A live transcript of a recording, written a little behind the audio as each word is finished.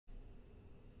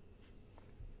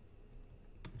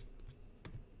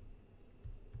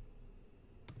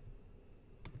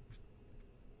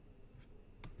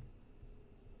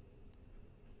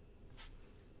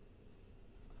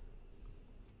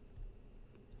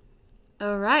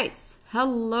All right.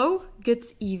 Hello. Good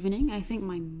evening. I think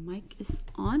my mic is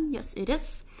on. Yes, it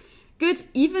is. Good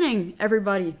evening,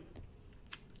 everybody.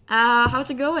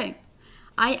 How's it going?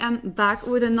 I am back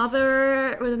with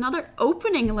another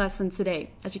opening lesson today,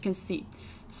 as you can see.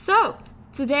 So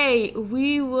today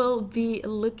we will be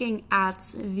looking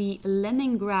at the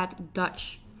Leningrad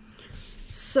Dutch.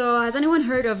 So has anyone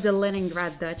heard of the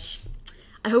Leningrad Dutch?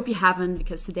 I hope you haven't,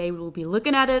 because today we will be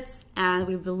looking at it, and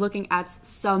we'll be looking at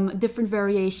some different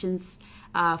variations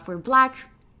for black.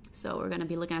 So we're going to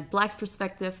be looking at black's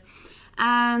perspective.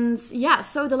 And yeah,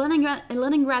 so the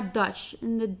Leningrad Dutch.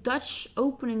 In the Dutch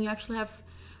opening, you actually have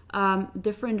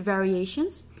different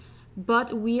variations,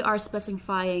 but we are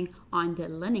specifying on the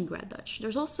Leningrad Dutch.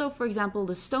 There's also, for example,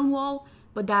 the Stonewall,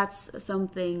 but that's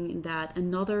something that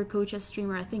another CoChess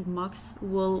streamer, I think Max,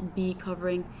 will be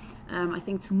covering. I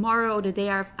think tomorrow, or the day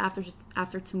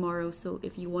after tomorrow. So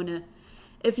if you wanna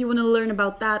learn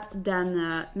about that,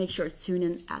 then make sure to tune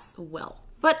in as well.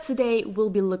 But today we'll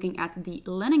be looking at the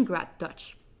Leningrad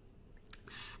Dutch,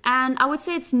 and I would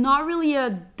say it's not really a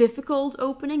difficult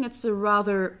opening. It's a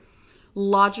rather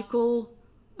logical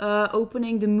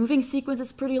opening. The moving sequence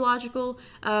is pretty logical.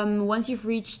 Once you've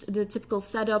reached the typical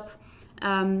setup,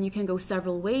 you can go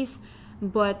several ways,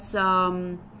 but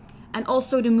and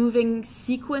also the moving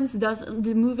sequence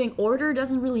the moving order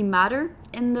doesn't really matter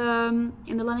in the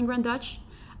Leningrad Dutch,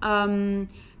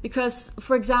 because,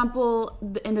 for example,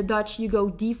 in the Dutch you go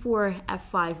d4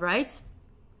 f5, right?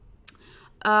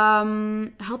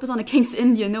 Help us on a King's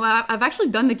Indian. No, I've actually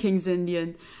done the King's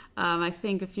Indian. I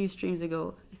think a few streams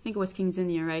ago. I think it was King's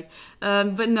Indian, right?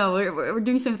 But no, we're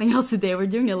doing something else today. We're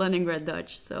doing the Leningrad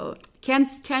Dutch, so can't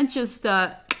just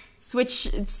switch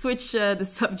the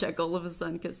subject all of a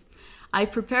sudden, because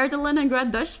I've prepared the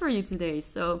Leningrad Dutch for you today.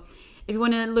 So if you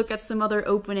want to look at some other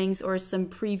openings or some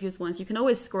previous ones, you can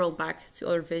always scroll back to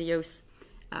other videos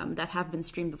that have been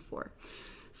streamed before.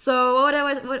 So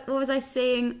what was I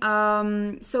saying?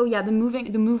 So yeah, the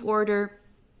move order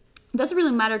doesn't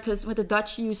really matter, because with the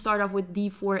Dutch you start off with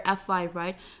d4 f5,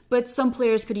 right? But some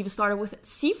players could even start off with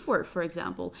c4, for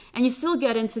example, and you still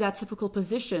get into that typical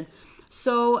position.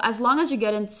 So as long as you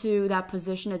get into that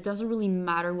position, it doesn't really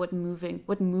matter what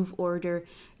move order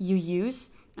you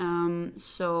use.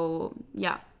 So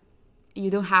yeah, you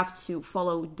don't have to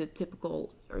follow the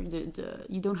typical, or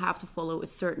you don't have to follow a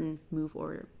certain move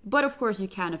order. But of course you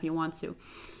can if you want to,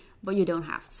 but you don't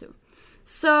have to.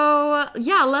 So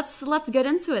yeah, let's get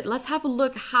into it. Let's have a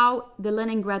look how the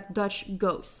Leningrad Dutch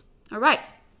goes. All right,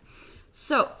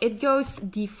 so it goes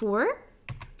d4,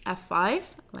 f5,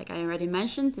 like I already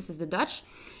mentioned. This is the Dutch,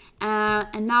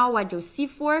 and now white goes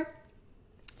c4,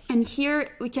 and here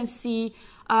we can see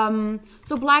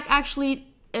so black actually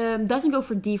doesn't go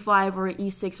for d5 or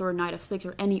e6 or knight f6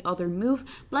 or any other move.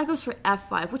 Black goes for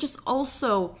f5, which is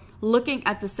also looking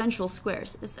at the central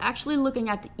squares. It's actually looking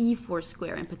at the e4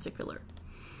 square in particular.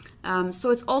 So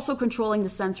it's also controlling the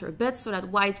center a bit, so that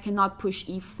white cannot push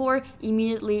e4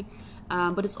 immediately,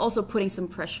 but it's also putting some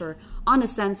pressure on the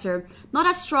center. Not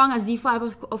as strong as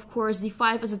d5, of course.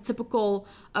 d5 is a typical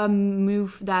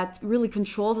move that really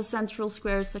controls the central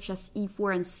squares, such as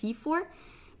e4 and c4,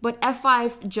 but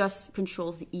f5 just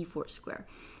controls the e4 square.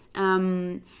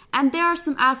 And there are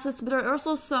some assets, but there are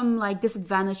also some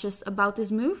disadvantages about this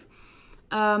move.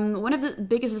 One of the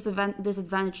biggest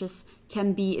disadvantages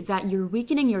can be that you're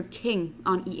weakening your king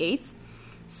on e8.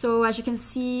 So as you can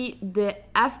see, the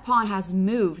f pawn has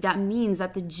moved. That means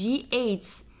that the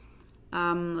g8,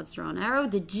 let's draw an arrow,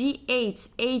 the g8,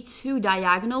 a2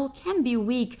 diagonal can be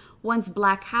weak once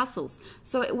black castles.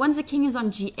 So once the king is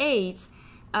on g8,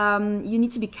 you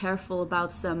need to be careful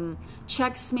about some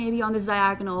checks maybe on this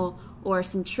diagonal, or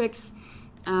some tricks.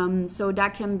 So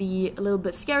that can be a little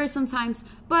bit scary sometimes,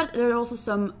 but there are also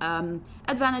some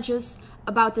advantages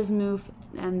about this move,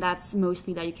 and that's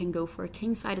mostly that you can go for a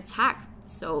kingside attack.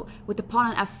 So with the pawn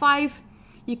on f5,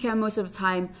 you can most of the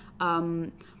time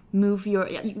move your,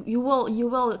 you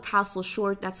will castle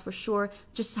short, that's for sure,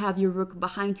 just to have your rook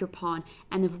behind your pawn,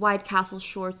 and if white castles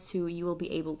short too, you will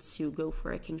be able to go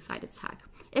for a kingside attack,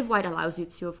 if white allows you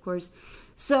to, of course.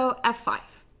 So f5.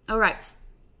 All right.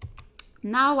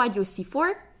 Now white goes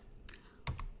c4,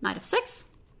 knight f6,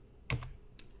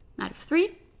 knight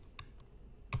f3,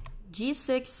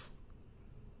 g6,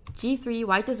 g3.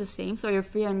 White does the same, so you're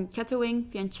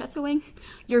fianchettoing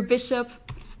your bishop,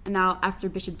 and now after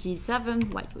bishop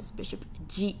g7, white goes bishop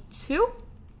g2.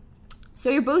 So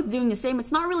you're both doing the same.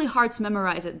 It's not really hard to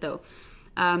memorize it though.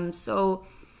 It's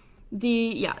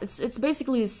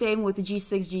basically the same with the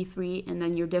g6, g3, and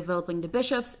then you're developing the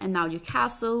bishops, and now you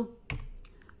castle.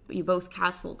 You both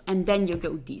castle, and then you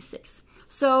go d6.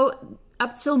 So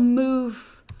up till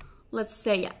move, let's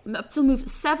say, yeah, up till move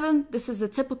 7, this is a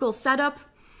typical setup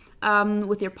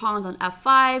with your pawns on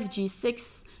f5,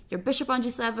 g6, your bishop on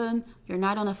g7, your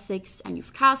knight on f6, and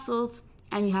you've castled,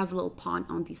 and you have a little pawn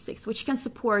on d6, which can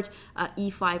support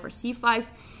e5 or c5.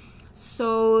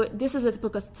 So this is a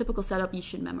typical setup you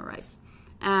should memorize.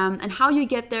 And how you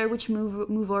get there, which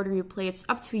move order you play, it's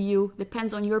up to you.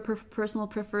 Depends on your personal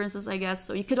preferences, I guess.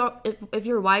 So you could, if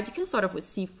you're white, you can start off with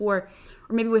c4, or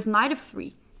maybe with knight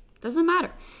f3. Doesn't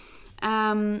matter.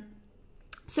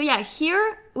 So yeah,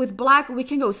 here with black, we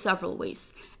can go several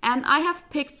ways. And I have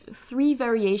picked 3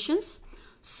 variations.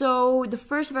 So the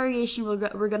first variation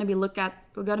we're going to be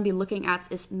looking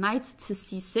at is knight to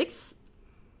c6.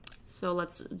 So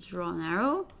let's draw an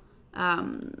arrow.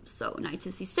 So knight to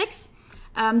c6.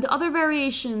 The other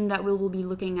variation that we will be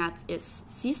looking at is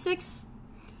c6.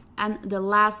 And the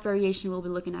last variation we'll be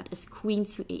looking at is queen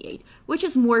to a8, which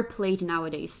is more played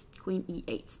nowadays, queen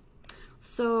e8.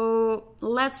 So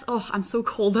let's, oh, I'm so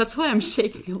cold. That's why I'm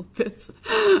shaking a little bit.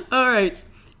 All right.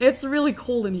 It's really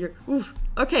cold in here. Oof.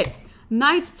 Okay.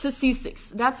 Knight to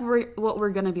c6. That's what we're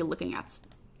going to be looking at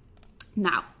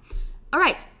now. All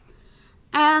right.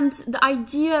 And the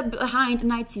idea behind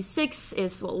knight c6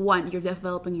 is, well, 1, you're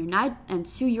developing your knight, and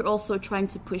 2, you're also trying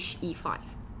to push e5.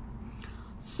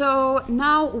 So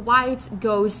now white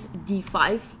goes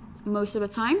d5 most of the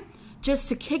time, just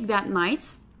to kick that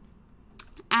knight.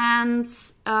 And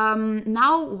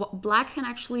now black can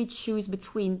actually choose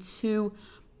between 2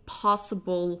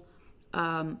 possible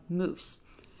moves.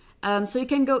 So you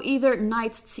can go either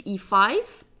knight to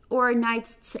e5 or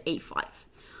knight to a5.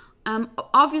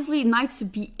 Obviously, knight to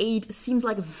b8 seems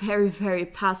like a very, very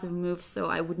passive move, so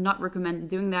I would not recommend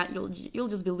doing that. You'll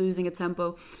just be losing a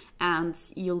tempo, and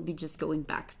you'll be just going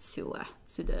back to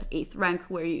the 8th rank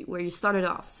where you started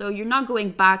off. So you're not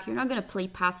going back. You're not going to play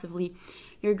passively.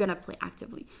 You're going to play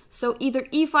actively. So either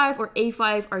e5 or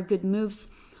a5 are good moves.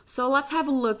 So let's have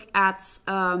a look at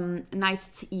knight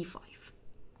to e5.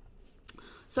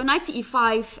 So knight to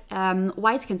e5,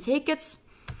 white can take it,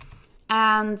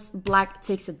 and black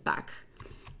takes it back.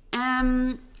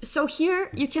 So here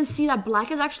you can see that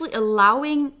black is actually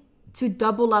allowing to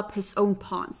double up his own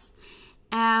pawns.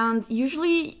 And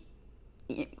usually,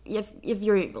 if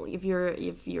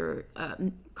you're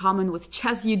common with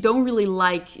chess, you don't really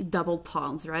like double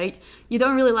pawns, right? You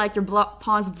don't really like your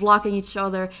pawns blocking each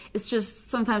other. It's just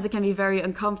sometimes it can be very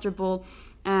uncomfortable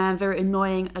and very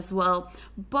annoying as well.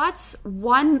 But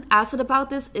one asset about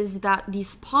this is that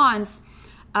these pawns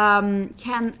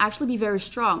can actually be very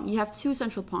strong. You have 2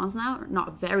 central pawns now,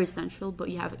 not very central, but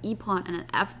you have an E pawn and an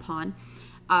F pawn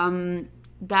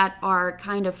that are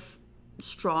kind of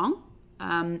strong,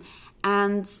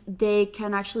 and they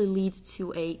can actually lead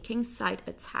to a kingside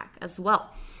attack as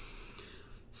well.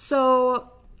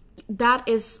 So that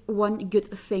is one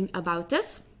good thing about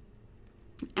this.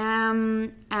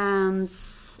 And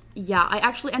yeah, I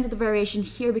actually ended the variation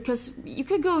here because you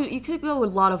could go a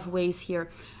lot of ways here.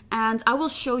 And I will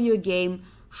show you a game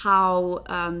how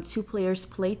 2 players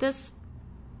played this,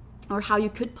 or how you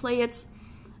could play it,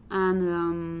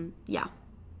 and yeah,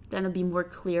 then it'll be more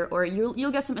clear, or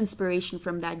you'll get some inspiration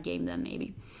from that game then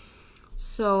maybe.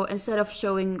 So instead of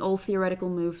showing all theoretical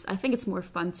moves, I think it's more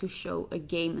fun to show a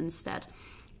game instead,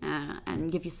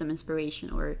 and give you some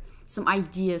inspiration or some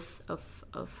ideas of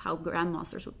how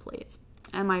grandmasters would play it.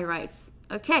 Am I right?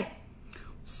 Okay,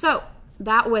 so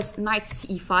that was knight to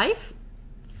e5.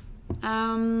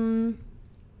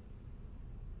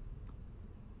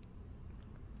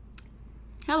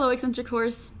 Hello, eccentric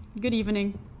horse. Good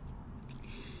evening.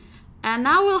 And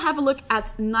now we'll have a look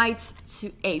at knight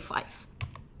to a5.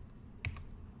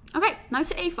 Okay, knight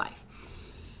to a5.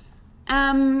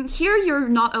 Here you're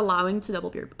not allowing to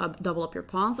double up your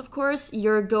pawns, of course.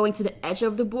 You're going to the edge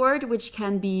of the board, which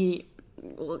can be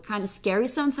kind of scary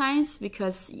sometimes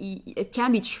because it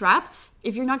can be trapped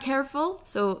if you're not careful.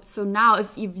 So now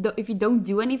if you don't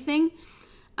do anything,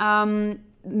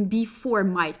 b4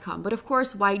 might come. But of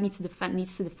course, white needs to defend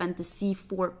the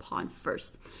c4 pawn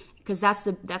first, because that's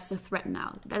the threat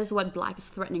now. That is what black is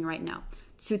threatening right now,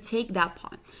 to take that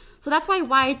pawn. So that's why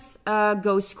white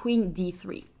goes queen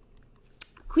d3.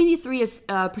 Queen d3 is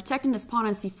protecting his pawn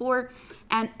on c4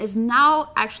 and is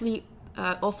now actually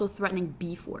also threatening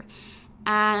b4.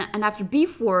 And after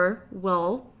b4,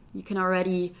 well, you can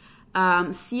already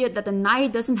see it that the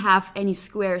knight doesn't have any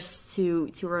squares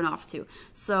to run off to.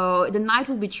 So the knight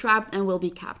will be trapped and will be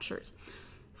captured.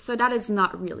 So that is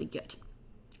not really good.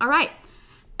 All right.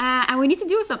 And we need to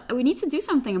do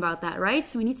something about that, right?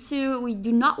 So we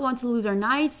do not want to lose our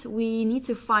knight. We need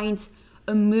to find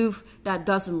a move that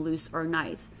doesn't lose our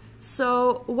knight.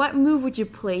 So what move would you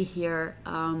play here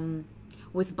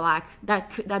with black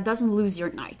that doesn't lose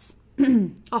your knight?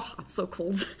 Oh, I'm so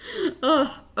cold.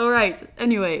 Oh, all right.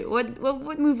 Anyway,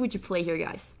 what move would you play here,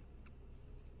 guys?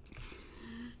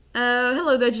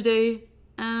 Hello, Dutch Day.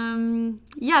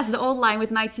 Yes, the old line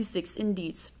with knight c6,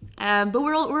 indeed. But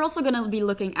we're also gonna be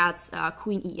looking at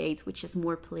queen e8, which is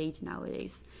more played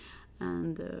nowadays.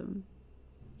 And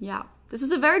yeah, this is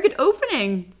a very good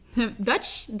opening.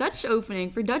 Dutch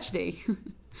opening for Dutch Day.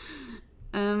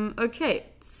 Okay,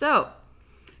 so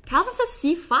Calvin says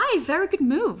c5, very good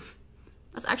move.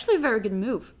 That's actually a very good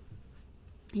move.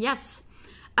 Yes.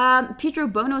 Pedro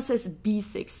Bono says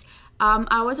b6.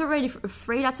 I was already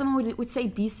afraid that someone would say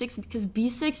b6 because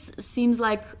b6 seems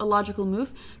like a logical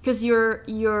move because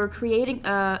you're creating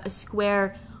a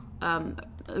square, a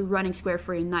running square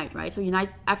for your knight, right? So your knight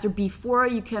after b4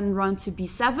 you can run to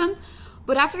b7,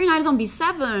 but after your knight is on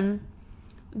b7,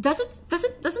 doesn't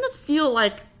it feel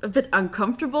like a bit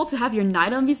uncomfortable to have your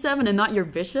knight on b7 and not your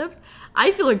bishop?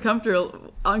 I feel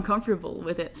uncomfortable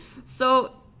with it.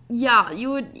 So yeah,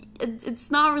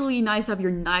 it's not really nice to have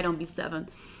your knight on b7.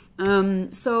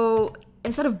 So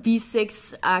instead of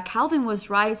b6, Calvin was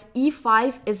right.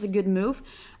 e5 is a good move,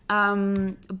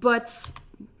 but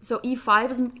so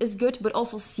e5 is good, but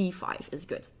also c5 is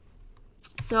good.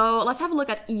 So let's have a look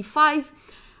at e5.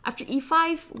 After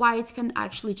e5, white can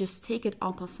actually just take it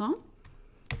en passant.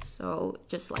 So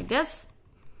just like this.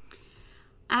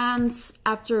 And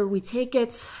after we take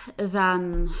it,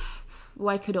 then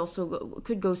white could also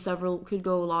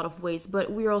go a lot of ways, but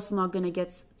we're also not gonna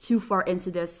get too far into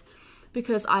this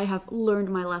because I have learned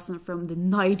my lesson from the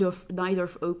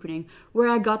Najdorf opening, where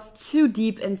I got too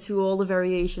deep into all the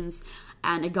variations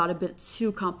and it got a bit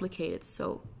too complicated.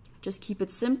 So just keep it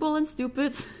simple and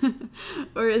stupid.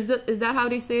 Or is that how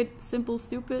they say it? Simple,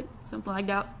 stupid, something like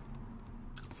that.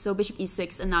 So bishop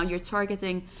e6, and now you're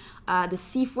targeting the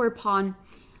c4 pawn,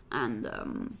 and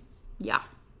yeah,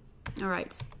 all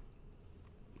right.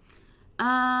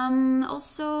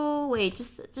 Also, wait,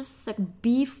 just a sec.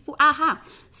 b4. Aha.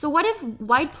 So what if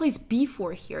white plays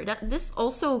b4 here? This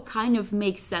also kind of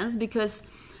makes sense because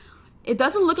it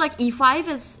doesn't look like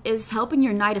e5 is helping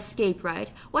your knight escape, right?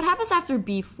 What happens after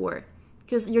b4?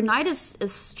 Because your knight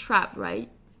is trapped, right?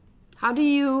 How do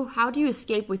you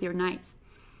escape with your knight?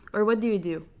 Or what do you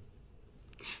do?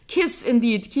 Kiss,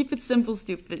 indeed. Keep it simple,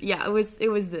 stupid. Yeah, it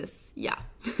was this. Yeah.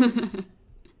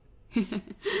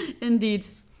 Indeed.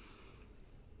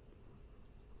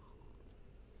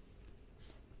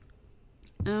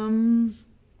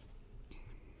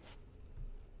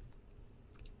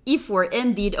 E4,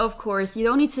 indeed, of course. You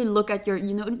don't need to look at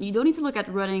you don't need to look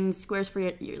at running squares for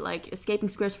your like escaping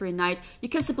squares for your knight. You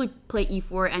can simply play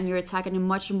E4 and you're attacking a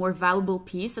much more valuable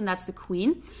piece, and that's the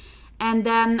queen. And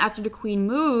then after the queen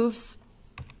moves,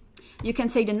 you can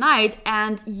take the knight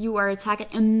and you are attacking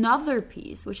another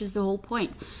piece, which is the whole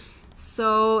point.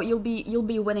 So you'll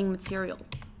be winning material.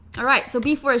 All right, so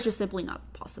B4 is just simply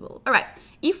not possible. All right,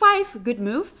 E5, good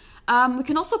move. We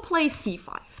can also play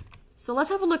C5. So let's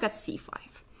have a look at C5.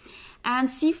 And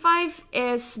C5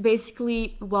 is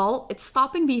basically, well, it's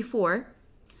stopping B4.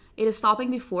 It is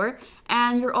stopping B4.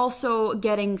 And you're also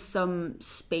getting some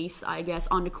space, I guess,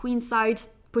 on the queen side,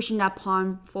 pushing that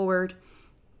pawn forward.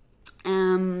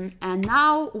 And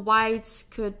now white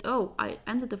could, oh, I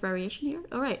ended the variation here.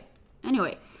 All right.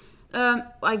 Anyway,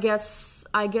 I guess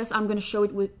I'm gonna show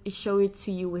it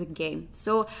to you with a game.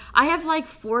 So I have like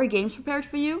 4 games prepared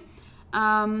for you.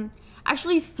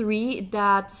 Actually 3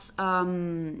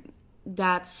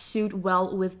 that suit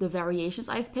well with the variations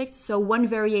I've picked. So one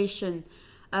variation,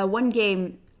 one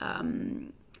game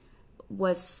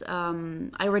was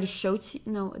I already showed you.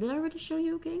 No, did I already show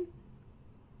you a game?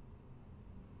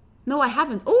 No, I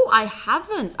haven't. Oh, I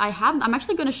haven't. I'm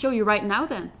actually going to show you right now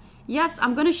then. Yes,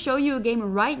 I'm going to show you a game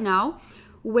right now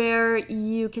where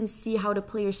you can see how the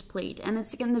players played. And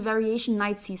it's again the variation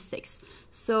knight c6.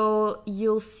 So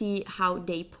you'll see how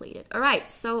they played it. All right,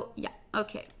 so yeah,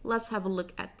 okay. Let's have a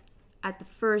look at the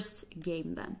first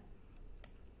game then.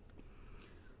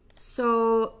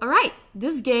 So, all right,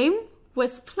 this game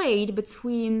was played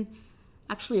between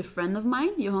actually a friend of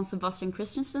mine, Johann Sebastian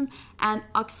Christensen, and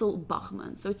Axel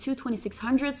Bachmann. So 2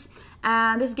 2600s.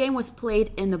 And this game was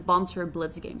played in the Banter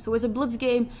Blitz game. So it's a Blitz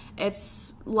game.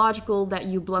 It's logical that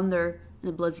you blunder in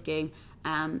a Blitz game.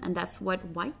 And that's what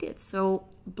white did. So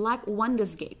black won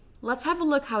this game. Let's have a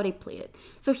look how they played it.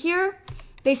 So here,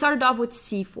 they started off with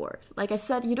c4. Like I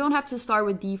said, you don't have to start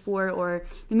with d4, or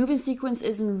the moving sequence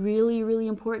isn't really, really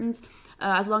important.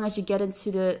 As long as you get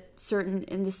into this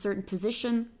certain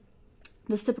position.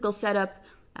 This typical setup,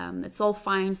 it's all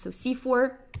fine. So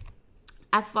c4,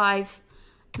 f5,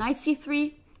 knight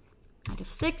c3, knight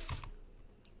f6,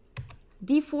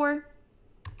 d4,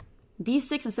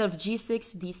 d6 instead of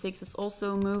g6. d6 is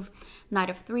also a move. Knight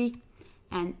f3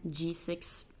 and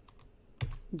g6,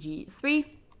 g3.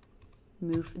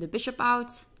 Move the bishop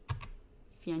out.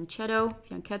 Fianchetto,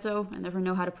 I never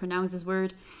know how to pronounce this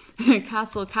word.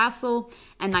 Castle, castle,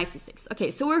 and knight c6.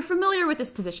 Okay, so we're familiar with this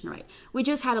position, right? We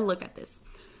just had a look at this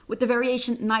with the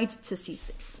variation knight to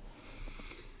c6.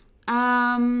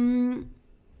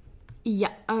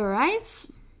 Yeah, all right.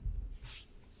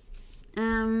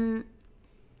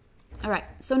 All right,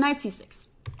 so knight c6.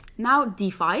 Now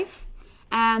d5,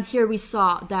 and here we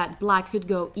saw that black could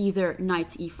go either knight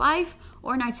to e5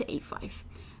 or knight to a5.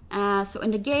 So in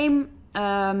the game,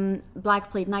 black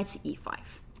played knight to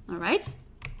e5. All right,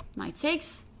 knight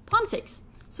takes, pawn takes.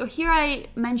 So here I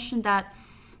mentioned that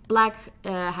black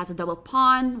has a double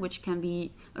pawn, which can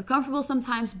be uncomfortable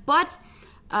sometimes, but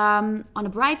on the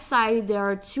bright side, there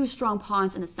are two strong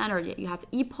pawns in the center. You have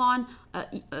e pawn,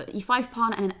 e5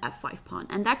 pawn, and an f5 pawn,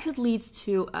 and that could lead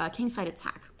to a kingside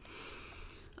attack.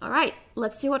 All right,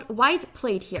 let's see what white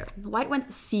played here. White went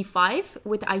c5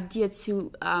 with the idea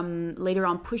to later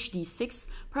on push d6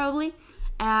 probably,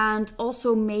 and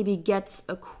also maybe get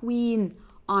a queen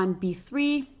on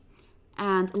b3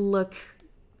 and look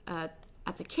at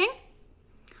the king.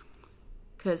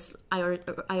 Because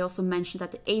I also mentioned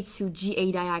that the a2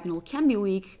 ga diagonal can be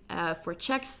weak for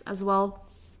checks as well.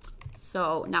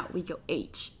 So now we go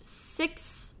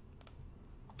h6,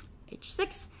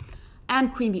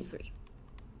 and queen b3.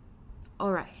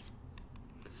 All right,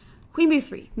 queen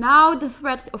b3. Now the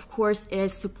threat, of course,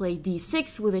 is to play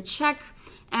d6 with a check,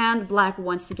 and black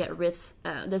wants to get rid,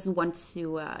 doesn't want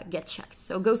to get checked.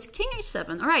 So goes king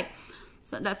h7. All right,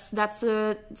 so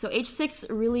so h6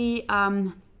 really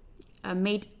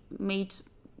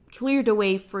cleared the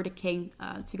way for the king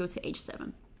to go to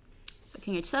h7. So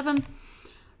king h7,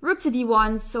 rook to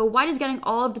d1. So white is getting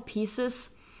all of the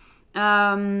pieces.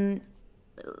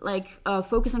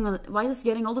 Focusing on white is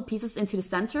getting all the pieces into the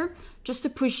center just to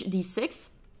push d6,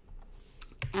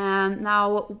 and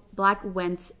now black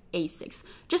went a6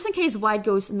 just in case white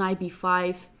goes knight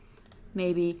b5,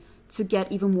 maybe to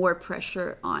get even more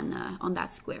pressure on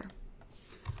that square.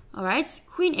 All right,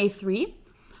 queen a3.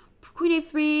 Queen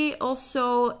a3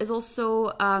 is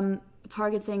also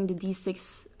targeting the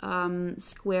d6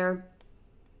 square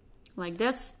like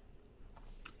this,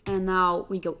 and now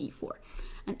we go e4.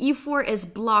 And e4 is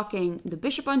blocking the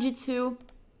bishop on g2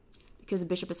 because the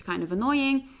bishop is kind of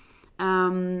annoying.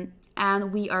 And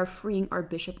we are freeing our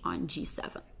bishop on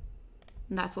g7.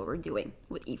 And that's what we're doing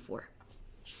with e4.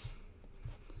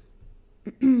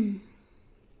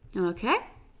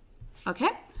 Okay.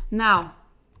 Now,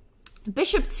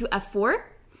 bishop to f4.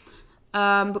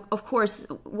 Of course,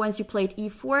 once you played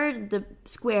e4, the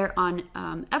square on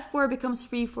f4 becomes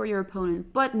free for your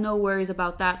opponent, but no worries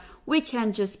about that. We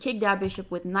can just kick that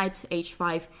bishop with knight to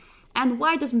h5, and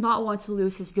white does not want to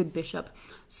lose his good bishop.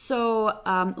 So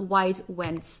white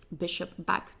went bishop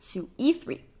back to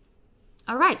e3.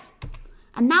 All right,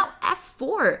 and now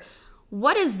f4.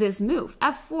 What is this move,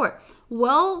 f4?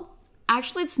 Well,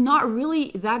 actually, it's not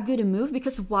really that good a move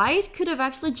because white could have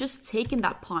actually just taken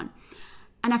that pawn.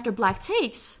 And after black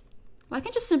takes, white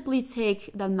can just simply take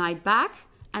the knight back.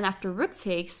 And after rook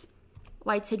takes,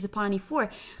 white takes a pawn on e4.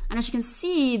 And as you can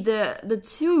see, the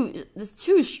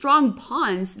two strong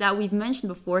pawns that we've mentioned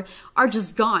before are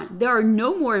just gone. There are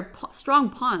no more strong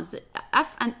pawns. The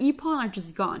f and e pawn are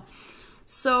just gone.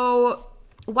 So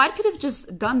white could have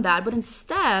just done that, but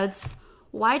instead,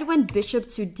 white went bishop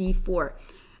to d4.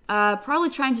 Probably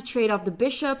trying to trade off the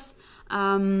bishops,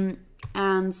 and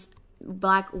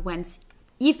black went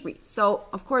e3. So,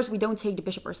 of course, we don't take the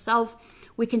bishop ourselves.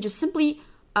 We can just simply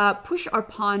push our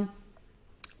pawn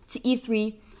to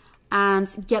e3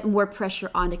 and get more pressure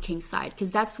on the king side,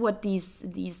 because that's what these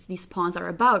pawns are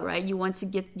about, right? You want to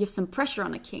give some pressure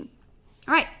on the king.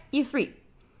 All right, e3.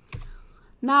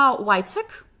 Now, white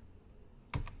took.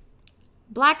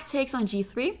 Black takes on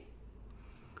g3.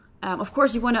 Of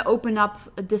course, you want to open up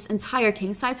this entire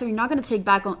king side, so you're not going to take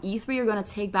back on e3, you're going to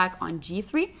take back on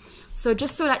g3. So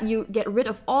just so that you get rid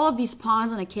of all of these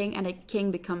pawns on a king, and the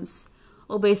king becomes,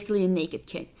 well, basically a naked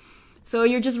king. So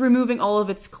you're just removing all of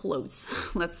its clothes,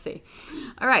 let's say.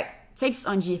 All right, takes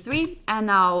on g3, and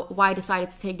now white decided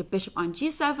to take the bishop on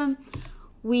g7.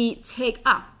 We take,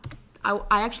 I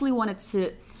actually wanted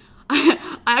to, I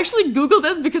actually Googled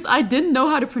this because I didn't know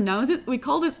how to pronounce it. We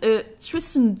call this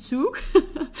Trischenzug.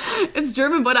 It's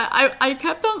German, but I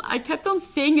kept on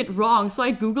saying it wrong. So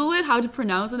I Googled it, how to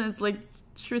pronounce it, and it's like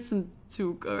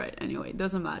Trischenzug. All right, anyway, it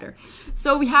doesn't matter.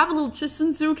 So we have a little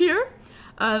Trischenzug here.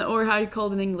 or how you call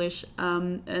it in English,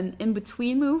 an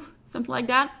in-between move, something like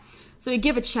that. So you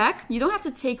give a check. You don't have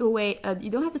to take away. You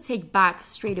don't have to take back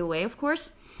straight away, of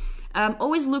course.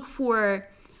 Always look for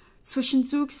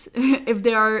Zwischenzugs if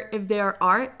there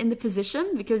are in the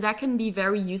position, because that can be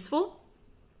very useful.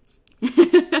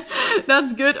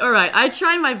 That's good. All right, I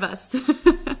tried my best.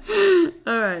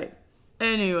 All right.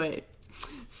 Anyway,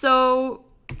 so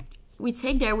we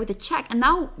take there with a check, and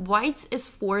now white is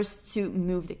forced to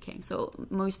move the king. So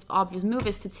most obvious move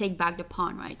is to take back the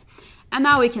pawn, right? And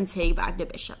now we can take back the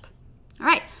bishop. All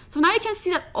right. So now you can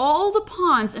see that all the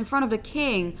pawns in front of the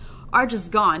king are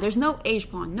just gone. There's no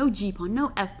h pawn, no g pawn,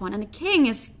 no f pawn, and the king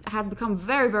has become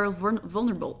very, very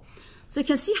vulnerable. So you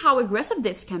can see how aggressive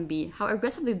this can be, how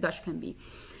aggressive the Dutch can be.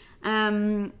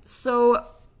 So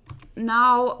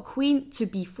now queen to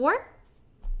b4,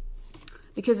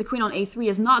 because the queen on a3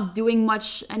 is not doing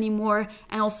much anymore,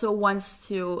 and also wants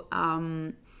to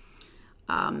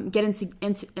get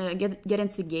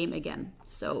into game again.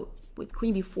 So with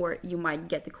queen b4, you might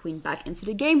get the queen back into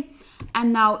the game.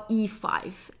 And now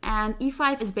e5, and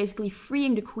e5 is basically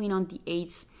freeing the queen on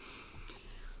d8.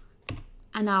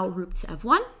 And now rook to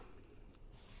f1.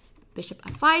 Bishop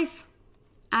f5,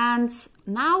 and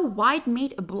now white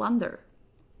made a blunder.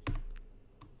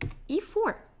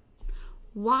 e4.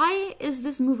 Why is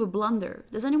this move a blunder?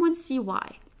 Does anyone see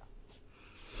why?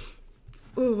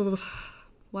 Ooh.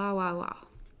 Wow, wow, wow.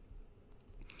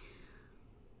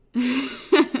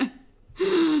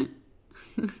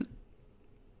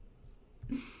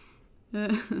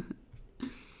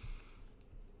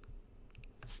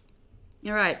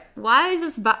 All right. Why is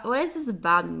this a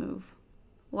bad move?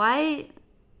 Why?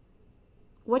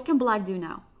 What can black do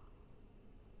now?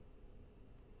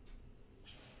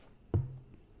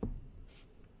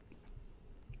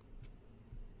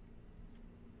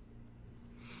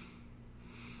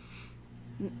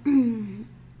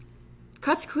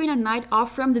 Cuts queen and knight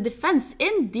off from the defense.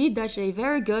 Indeed, Daché,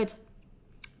 very good.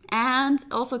 And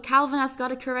also Calvin has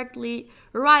got it correctly.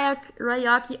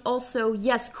 Rayaki also,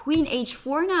 yes, queen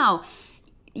h4 now.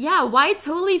 Yeah, white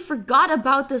totally forgot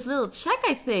about this little check,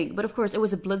 I think. But of course, it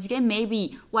was a blitz game.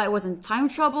 Maybe white was in time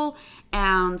trouble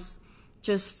and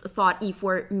just thought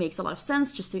e4 makes a lot of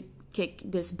sense just to kick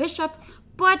this bishop.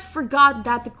 But forgot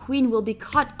that the queen will be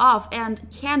cut off and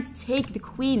can't take the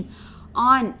queen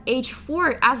on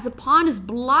h4 as the pawn is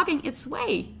blocking its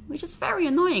way, which is very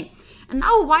annoying. And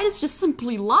now white is just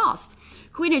simply lost.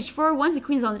 Queen h4, once the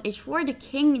queen's on h4, the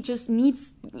king just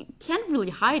can't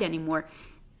really hide anymore.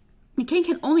 The king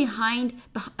can only hide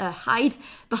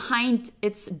behind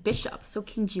its bishop. So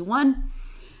king g1.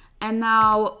 And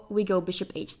now we go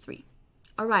bishop h3.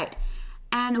 All right.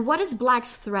 And what is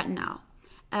black's threat now?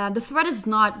 The threat is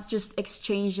not just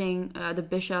exchanging the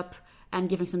bishop and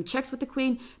giving some checks with the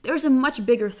queen. There's a much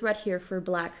bigger threat here for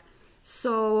black.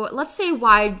 So let's say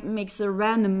white makes a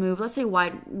random move. Let's say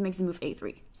white makes a move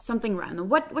a3. Something random.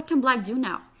 What can black do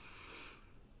now?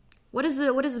 What is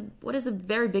a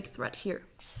very big threat here?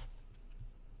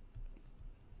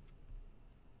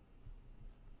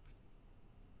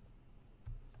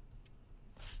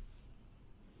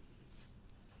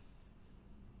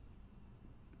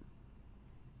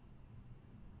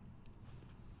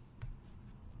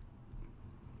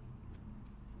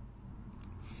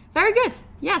 Very good.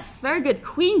 Yes, very good.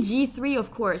 Queen g3, of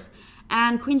course.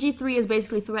 And queen g3 is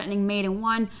basically threatening mate in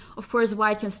 1. Of course,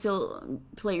 white can still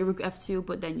play rook f2,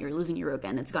 but then you're losing your rook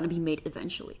and it's going to be mate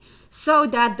eventually. So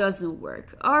that doesn't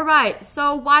work. All right,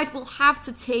 so white will have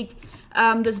to take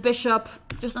this bishop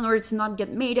just in order to not get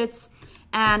mated.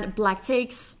 And black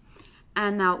takes.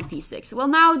 And now d6. Well,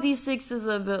 now d6 is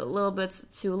a little bit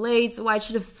too late. White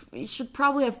should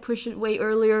probably have pushed it way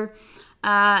earlier.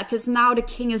 Because now the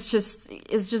king is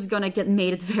just gonna get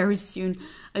mated very soon,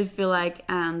 I feel like.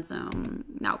 And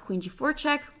now queen g4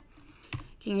 check,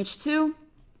 king h2,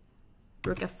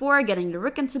 rook f4, getting the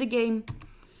rook into the game.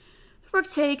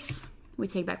 Rook takes, we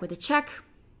take back with a check.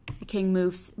 The king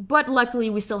moves, but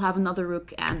luckily we still have another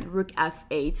rook, and rook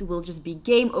f8 will just be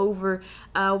game over.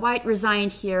 White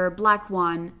resigned here, black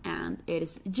won, and it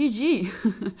is GG.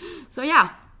 So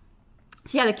yeah.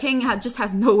 So yeah, the king just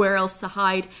has nowhere else to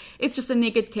hide. It's just a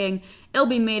naked king. It'll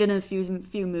be mated in a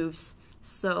few moves.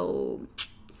 So,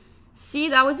 see,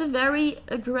 that was a very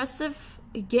aggressive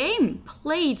game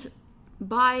played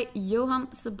by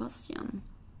Johann Sebastian.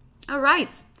 All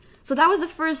right, so that was the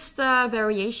first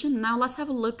variation. Now let's have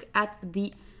a look at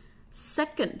the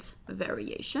second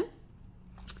variation.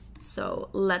 So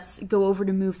let's go over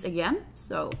the moves again.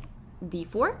 So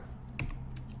d4,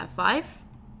 f5,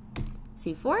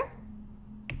 c4,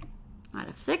 knight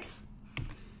f6,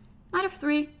 knight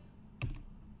f3,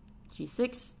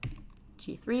 g6,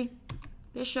 g3,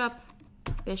 bishop,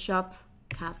 bishop,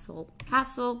 castle,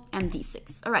 castle, and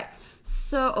d6. All right,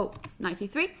 so, oh, knight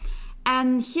c3.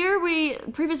 And here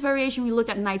previous variation, we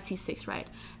looked at knight c6, right?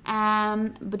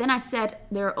 But then I said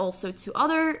there are also two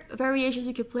other variations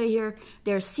you could play here.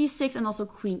 There's c6 and also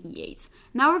queen e8.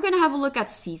 Now we're gonna have a look at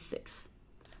c6.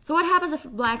 So what happens if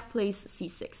black plays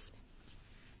c6?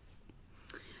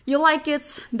 You like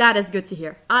it? That is good to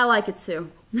hear. I like it too.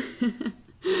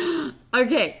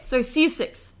 Okay, so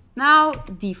c6. Now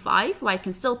d5, white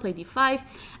can still play d5.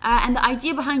 And the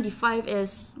idea behind d5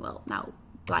 is, well, now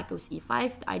black goes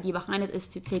e5. The idea behind it is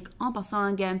to take en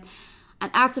passant again.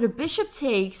 And after the bishop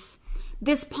takes,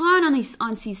 this pawn on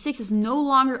c6 is no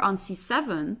longer on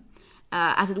c7,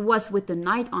 as it was with the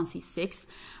knight on c6.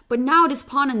 But now this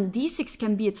pawn on d6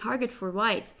 can be a target for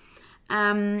white.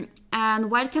 And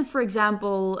white can, for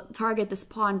example, target this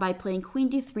pawn by playing queen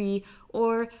d3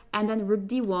 and then rook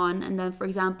d1, and then, for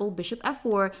example, bishop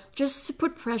f4, just to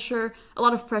put pressure, a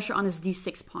lot of pressure on his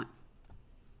d6 pawn.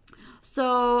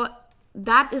 So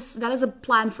that is a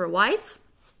plan for white.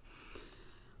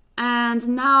 And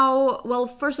now, well,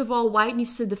 first of all, white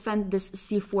needs to defend this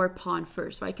c4 pawn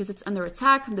first, right? Because it's under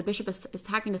attack. The bishop is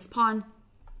attacking this pawn,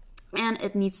 and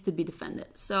it needs to be defended.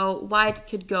 So white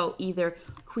could go either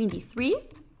queen d3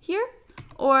 here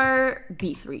or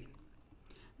b3.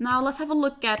 Now let's have a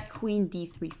look at queen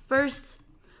d3 first.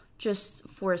 Just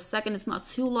for a second, it's not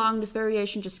too long, this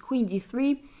variation, just queen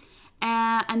d3.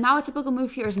 And now a typical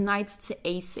move here is knight to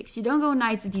a6. You don't go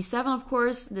knight to d7, of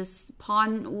course. This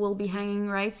pawn will be hanging,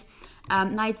 right?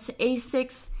 Knight to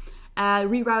a6,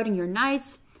 rerouting your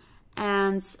knight,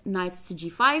 and knight to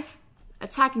g5,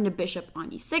 attacking the bishop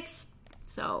on e6.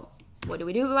 So what do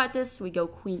we do about this? We go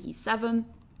queen e7,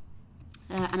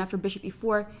 and after bishop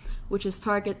e4, which is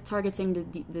targeting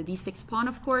the d6 pawn,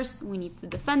 of course, we need to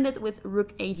defend it with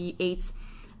rook a d8.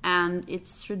 And it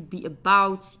should be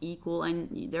about equal,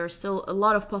 and there are still a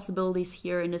lot of possibilities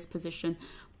here in this position,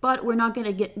 but we're not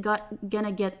gonna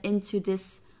get into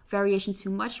this variation too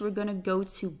much. We're gonna go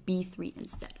to b3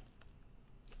 instead.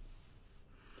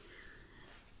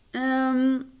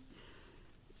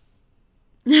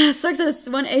 Sucks that it's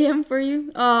 1 a.m. for you.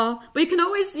 But you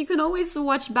can always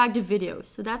watch back the videos,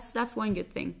 so that's one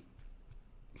good thing.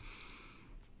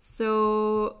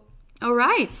 So, all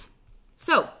right.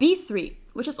 So b3.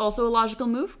 Which is also a logical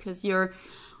move, because you're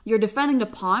defending the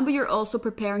pawn, but you're also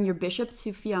preparing your bishop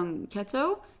to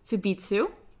fianchetto, to b2.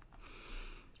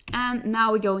 And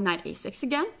now we go knight a6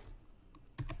 again.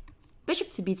 Bishop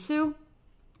to b2,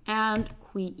 and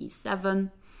queen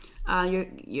e7.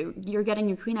 You're getting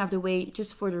your queen out of the way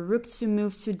just for the rook to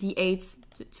move to d8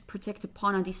 to protect the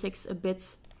pawn on d6 a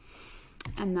bit.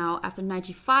 And now after knight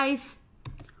g5.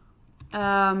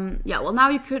 Yeah, well,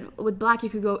 now with black, you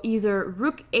could go either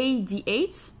rook a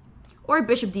d8 or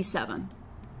bishop d7.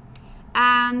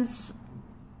 And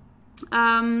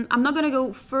I'm not going to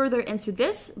go further into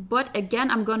this, but again,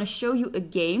 I'm going to show you a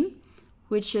game,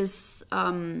 which is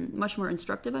much more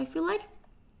instructive, I feel like,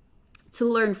 to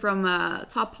learn from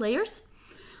top players.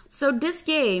 So this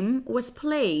game was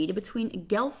played between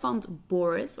Gelfand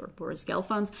Boris, or Boris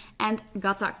Gelfand, and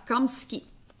Gatakamsky.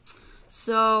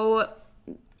 So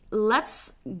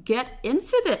let's get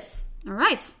into this. All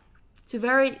right, two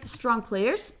very strong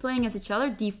players playing against each other.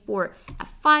 d4,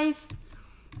 f5.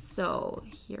 So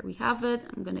here we have it.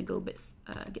 I'm gonna go get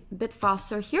a bit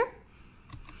faster here.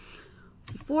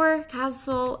 c4,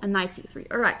 castle, and knight c3.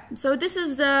 All right. So this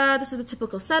is the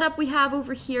typical setup we have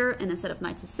over here. And instead of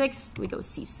knight c6, we go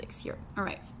c6 here. All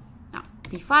right. Now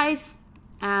d5,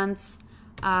 and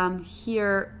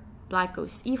here black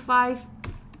goes e5.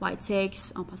 White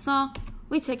takes en passant.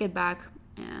 We take it back,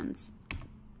 and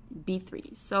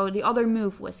b3. So the other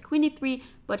move was queen e3,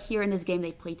 but here in this game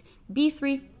they played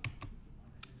b3.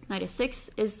 Knight e6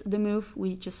 is the move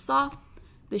we just saw.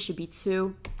 Bishop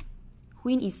b2,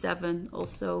 queen e7,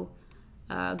 also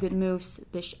good moves,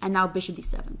 and now bishop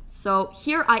d7. So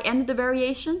here I ended the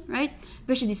variation, right?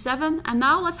 Bishop d7, and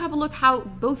now let's have a look how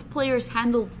both players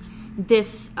handled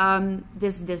this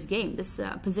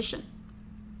position.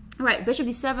 All right, bishop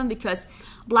d7, because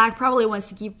black probably wants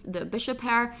to keep the bishop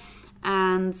here,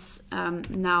 and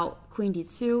now queen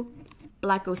d2,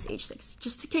 black goes h6,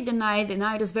 just to kick the knight. The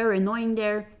knight is very annoying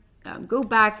there. Go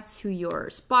back to your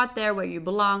spot there where you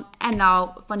belong, and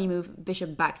now, funny move,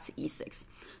 bishop back to e6.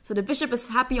 So the bishop is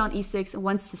happy on e6 and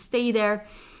wants to stay there,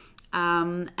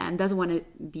 and doesn't want to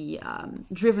be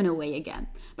driven away again.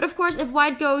 But of course, if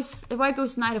white goes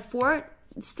knight f4,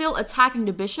 still attacking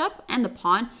the bishop and the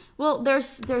pawn, well,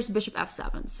 there's bishop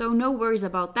f7, so no worries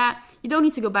about that. You don't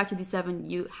need to go back to d7.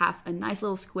 You have a nice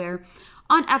little square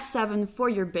on f7 for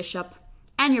your bishop,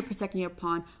 and you're protecting your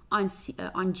pawn on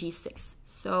g6.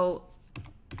 So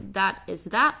that is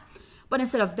that. But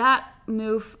instead of that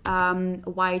move,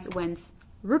 white went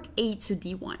rook a to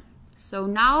d1. So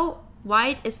now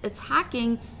white is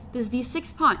attacking this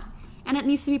d6 pawn, and it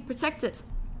needs to be protected.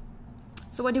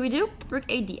 So what do we do? Rook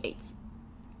a d8.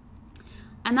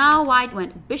 And now white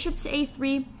went bishop to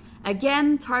a3,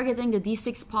 again targeting the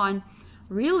d6 pawn.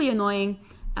 Really annoying,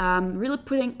 really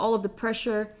putting all of the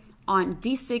pressure on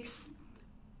d6.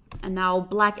 And now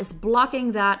black is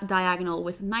blocking that diagonal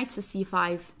with knight to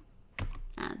c5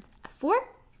 and f4.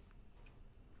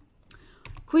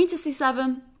 Queen to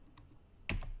c7.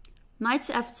 Knight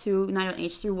to f2, knight on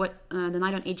h3. The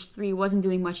knight on h3 wasn't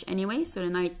doing much anyway, so the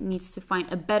knight needs to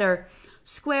find a better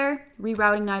square.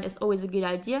 Rerouting knight is always a good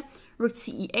idea. Rook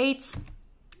to e8.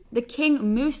 The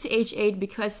king moves to h8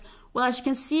 because, well, as you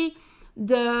can see,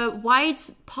 the white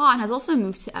pawn has also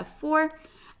moved to f4.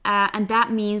 And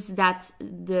that means that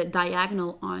the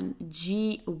diagonal on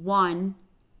g1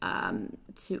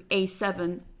 to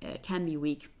a7 can be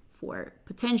weak for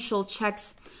potential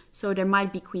checks. So there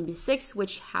might be queen b6,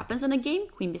 which happens in a game.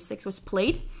 Queen b6 was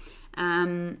played.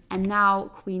 And now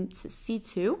queen to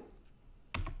c2.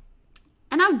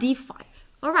 And now d5.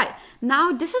 All right,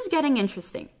 now this is getting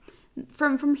interesting.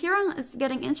 From here on, it's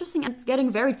getting interesting, and it's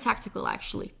getting very tactical,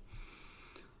 actually.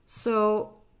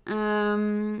 So,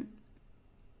 can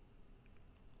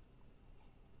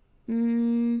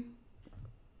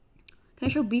I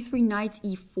show b3 knight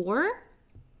e4?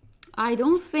 I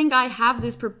don't think I have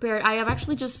this prepared. I have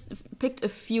actually just picked a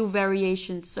few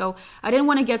variations, so I didn't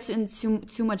want to get into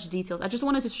too much details. I just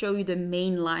wanted to show you the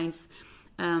main lines.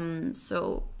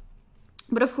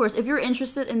 But of course, if you're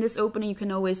interested in this opening, you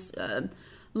can always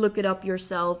look it up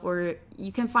yourself, or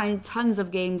you can find tons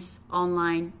of games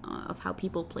online of how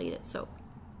people played it. So,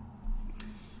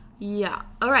 yeah.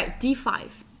 All right, d5.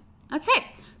 Okay,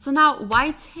 so now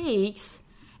white takes.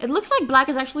 It looks like black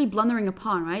is actually blundering a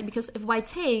pawn, right? Because if white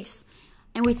takes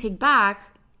and we take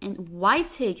back and white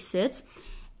takes it,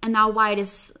 and now white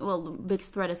is, well, the big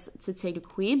threat is to take the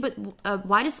queen, but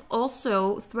white is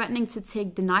also threatening to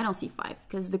take the knight on c5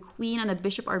 because the queen and the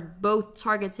bishop are both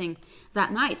targeting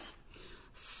that knight.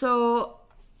 So,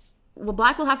 well,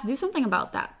 black will have to do something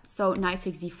about that. So knight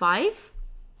takes d5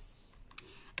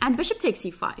 and bishop takes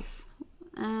c5.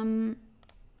 All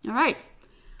right.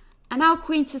 And now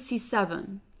queen to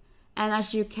c7. And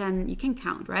as you can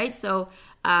count, right? So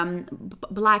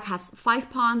black has 5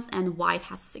 pawns and white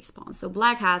has 6 pawns. So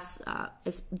black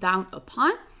is down a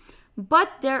pawn.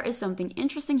 But there is something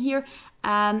interesting here.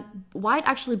 White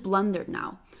actually blundered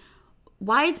now.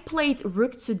 White played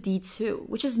rook to d2,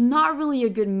 which is not really a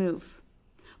good move.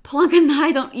 Plonk a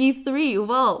knight on e3.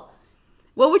 Well,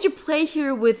 what would you play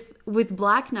here with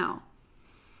black now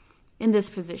in this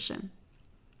position?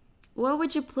 What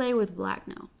would you play with black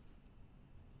now?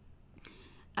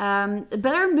 A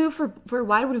better move for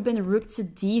white would have been a rook to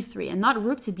d3 and not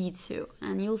rook to d2.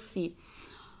 And you'll see.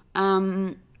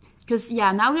 Because,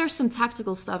 yeah, now there's some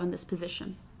tactical stuff in this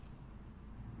position.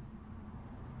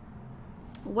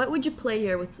 What would you play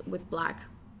here with black?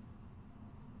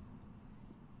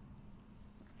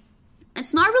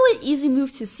 It's not really an easy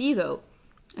move to see, though.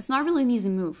 It's not really an easy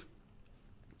move.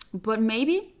 But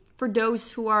maybe for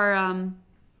those who are...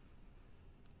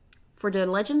 for the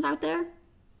legends out there,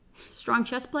 strong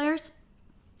chess players,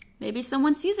 maybe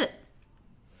someone sees it.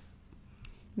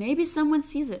 Maybe someone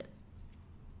sees it.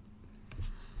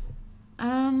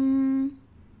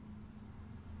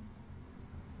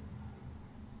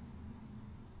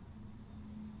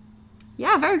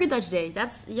 Yeah, very good, Dutch Day.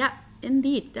 That's, yeah,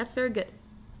 indeed, that's very good.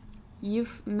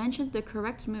 You've mentioned the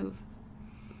correct move.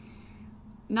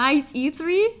 Knight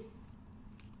e3.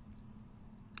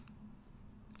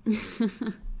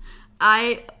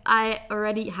 I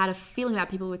already had a feeling that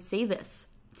people would say this.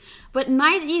 But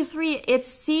knight e3, it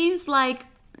seems like,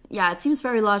 yeah, it seems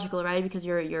very logical, right? Because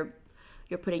you're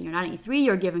putting your knight on e3,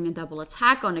 you're giving a double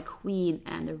attack on the queen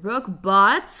and the rook,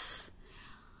 but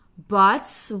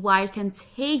white can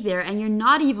take there, and you're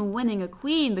not even winning a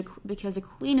queen because the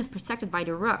queen is protected by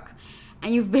the rook.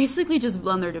 And you've basically just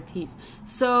blundered a piece.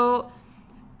 So,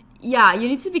 yeah, you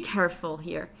need to be careful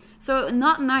here. So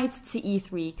not knight to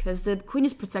e3 because the queen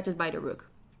is protected by the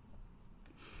rook.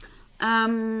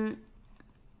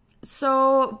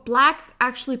 So black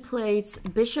actually played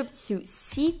bishop to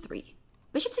c3.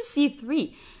 Bishop to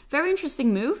c3. Very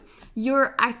interesting move.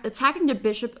 You're attacking the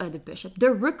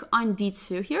rook on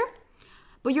d2 here.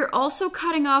 But you're also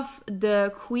cutting off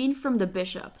the queen from the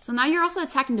bishop. So now you're also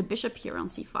attacking the bishop here on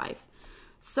c5.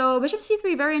 So bishop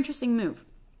c3, very interesting move.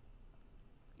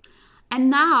 And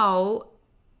now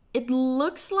it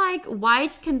looks like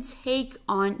white can take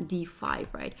on d5,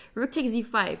 right? Rook takes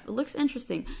d5. It looks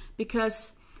interesting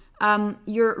because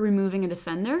you're removing a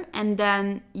defender, and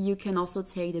then you can also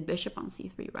take the bishop on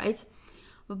c3, right?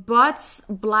 But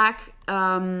black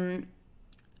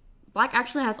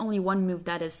actually has only one move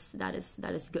that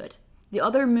is good. The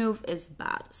other move is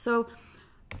bad. So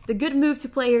the good move to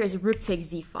play here is rook takes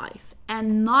d5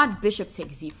 and not bishop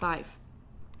takes d5.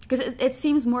 Because it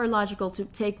seems more logical to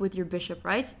take with your bishop,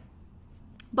 right?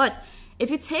 But if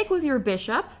you take with your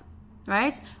bishop,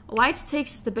 right, white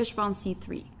takes the bishop on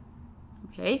c3,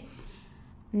 okay?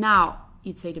 Now,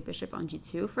 you take the bishop on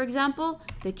g2, for example,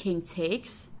 the king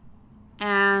takes,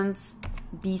 and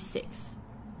b6.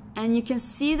 And you can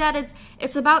see that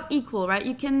it's about equal, right?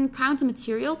 You can count the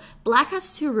material. Black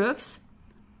has 2 rooks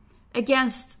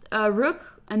against a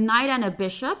rook, a knight, and a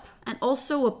bishop, and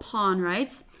also a pawn,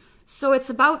 right? So it's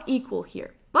about equal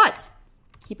here. But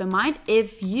keep in mind,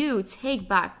 if you take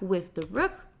back with the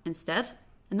rook instead,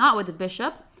 and not with the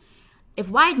bishop, if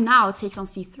white now takes on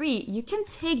c3, you can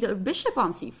take the bishop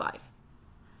on c5.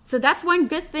 So that's one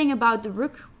good thing about the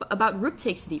rook, about rook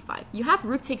takes d5. You have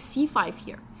rook takes c5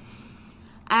 here.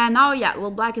 And now, yeah,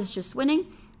 well, black is just winning.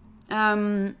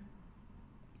 And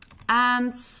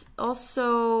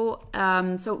also,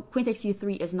 so queen takes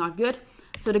c3 is not good.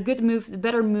 So the good move, the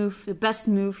better move, the best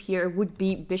move here would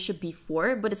be bishop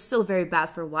b4, but it's still very bad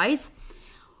for white.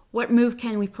 What move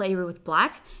can we play here with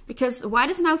black? Because white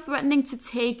is now threatening to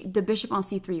take the bishop on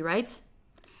c3, right?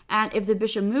 And if the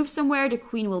bishop moves somewhere, the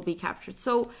queen will be captured.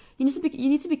 So you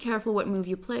need to be careful what move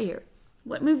you play here.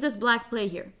 What move does black play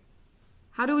here?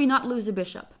 How do we not lose the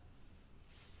bishop?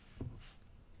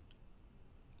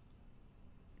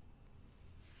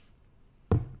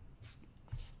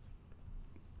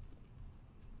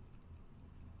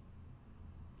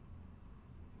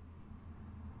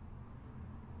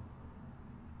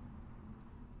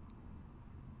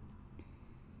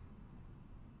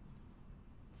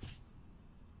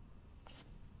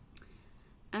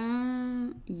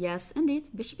 Yes, indeed.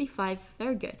 Bishop e5.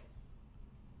 Very good.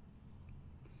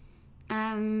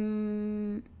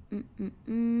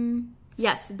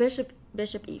 Yes, bishop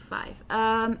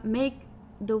e5. Make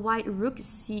the white rook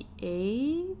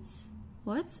c8.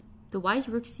 What? The white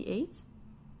rook c8?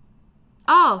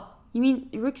 Oh, you mean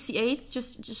rook c8?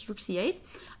 Just rook c8?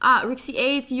 Rook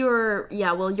c8.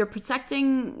 You're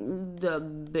protecting the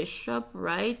bishop,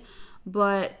 right?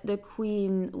 But the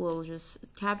queen will just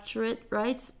capture it,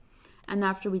 right? And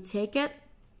after we take it,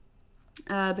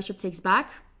 bishop takes back.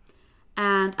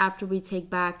 And after we take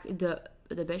back the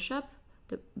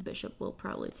bishop will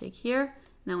probably take here.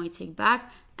 Then we take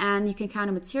back, and you can count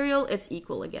a material. It's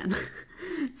equal again.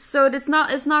 So it's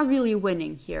not really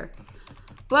winning here.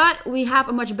 But we have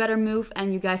a much better move,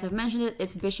 and you guys have mentioned it.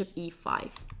 It's bishop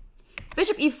e5.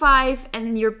 Bishop e5,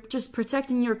 and you're just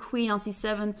protecting your queen on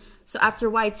c7. So after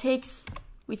white takes,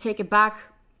 we take it back.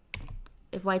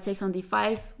 If white takes on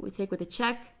d5, we take with a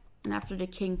check. And after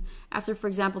for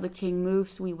example, the king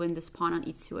moves, we win this pawn on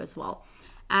e2 as well.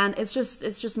 And it's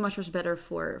just much better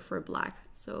for black.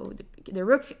 So the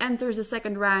rook enters the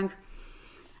second rank,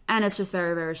 and it's just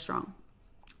very, very strong.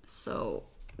 So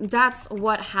that's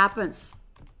what happens.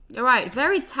 All right,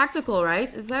 very tactical,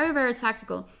 right? Very, very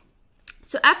tactical.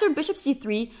 So after bishop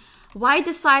c3, white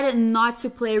decided not to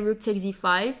play rook takes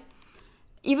d5.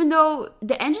 Even though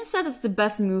the engine says it's the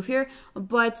best move here,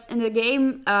 but in the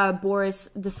game, Boris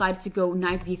decided to go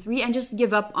knight d3 and just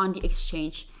give up on the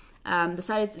exchange.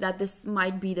 Decided that this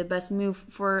might be the best move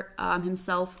for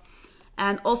himself.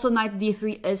 And also knight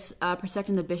d3 is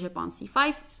protecting the bishop on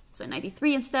c5, so knight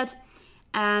d3 instead.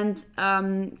 And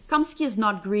Kamsky is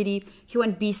not greedy. He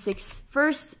went b6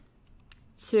 first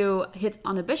to hit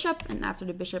on the bishop, and after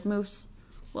the bishop moves,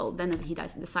 well, then he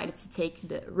decided to take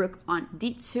the rook on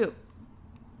d2.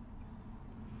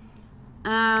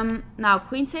 Now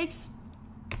queen takes,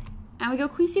 and we go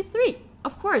queen c3.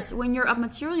 Of course, when you're up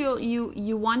material,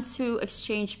 you want to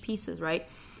exchange pieces, right?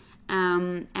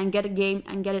 And get a game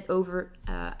and get it over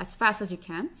as fast as you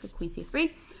can. So queen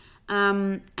c3.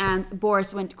 And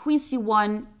Boris went queen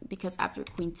c1 because after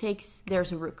queen takes,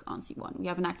 there's a rook on c1. We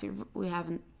have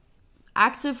an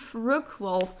active rook.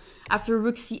 Well, after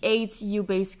rook c8, you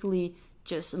basically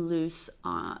just lose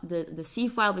the c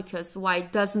file because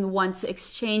white doesn't want to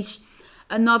exchange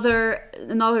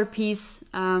another piece,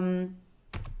 and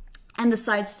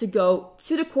decides to go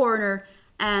to the corner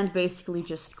and basically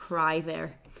just cry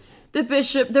there.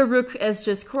 The rook is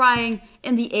just crying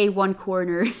in the a1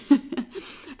 corner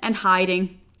and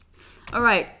hiding. All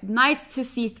right, knight to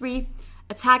c3,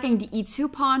 attacking the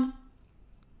e2 pawn.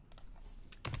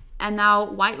 And now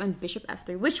white went bishop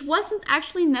f3, which wasn't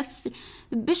actually necessary.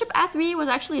 The bishop f3 was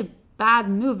actually a bad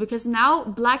move because now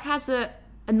black has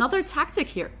another tactic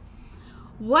here.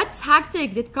 What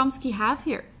tactic did Kamsky have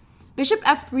here? Bishop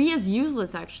f3 is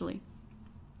useless, actually.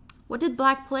 What did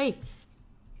black play?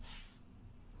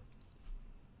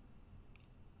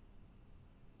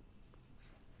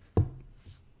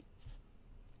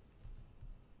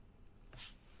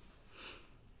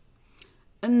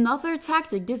 Another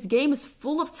tactic. This game is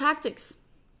full of tactics.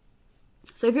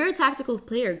 So if you're a tactical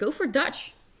player, go for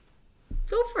Dutch.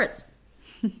 Go for it.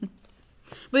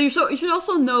 But you should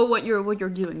also know what you're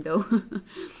doing, though.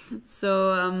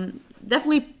 So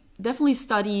definitely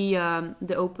study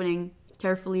the opening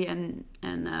carefully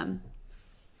and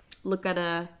look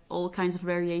at all kinds of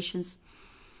variations.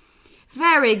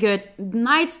 Very good.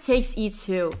 Knight takes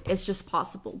e2. It's just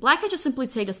possible. Black can just simply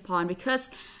take this pawn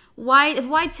because if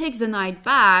white takes the knight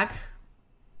back,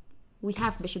 we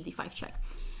have bishop d5 check.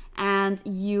 And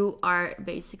you are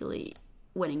basically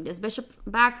winning this bishop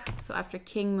back. So after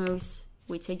king moves,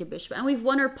 we take the bishop. And we've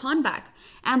won our pawn back.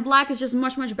 And black is just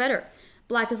much, much better.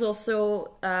 Black is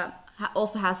also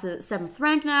has a 7th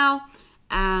rank now.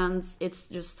 And it's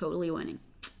just totally winning.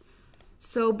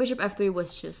 So bishop f3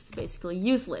 was just basically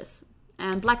useless.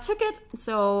 And black took it.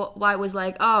 So white was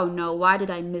like, oh no, why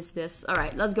did I miss this? All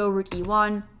right, let's go rook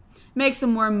e1. Make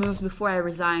some more moves before I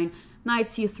resign. Knight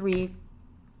c3,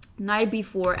 knight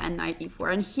b4, and knight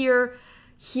e4. And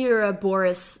here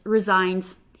Boris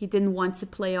resigned. He didn't want to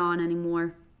play on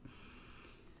anymore.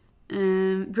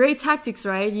 Great tactics,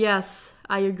 right? Yes,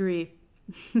 I agree.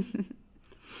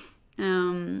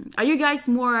 Are you guys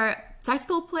more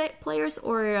tactical players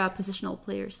or positional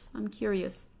players? I'm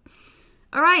curious.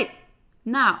 All right,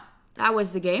 now that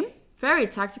was the game. Very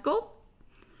tactical.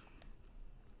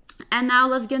 And now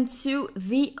let's get into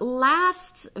the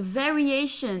last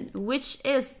variation, which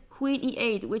is Queen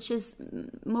e8, which is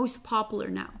most popular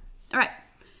now. All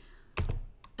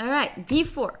right,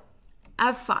 d4,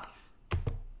 f5,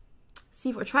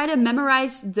 c4. Try to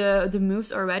memorize the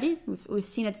moves already. We've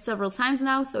seen it several times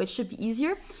now, so it should be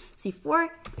easier. c4,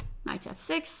 knight to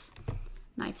f6,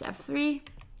 knight to f3,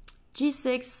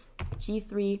 g6,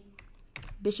 g3,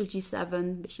 bishop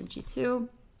g7, bishop g2,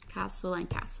 castle and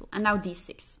castle. And now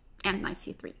d6. And knight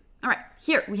c3. All right,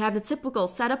 here we have the typical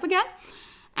setup again.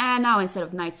 And now instead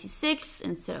of knight c6,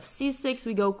 instead of c6,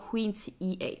 we go queen to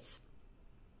e8.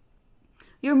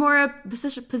 You're more a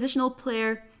positional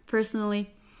player,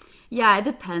 personally. Yeah, it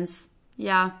depends.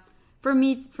 Yeah, for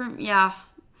me,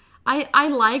 I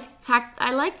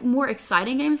like more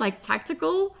exciting games, like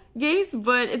tactical games,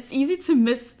 but it's easy to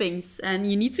miss things, and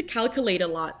you need to calculate a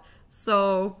lot.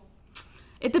 So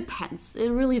it depends. It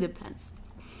really depends.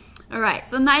 All right,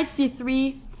 so knight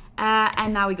c3,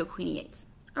 and now we go queen e8.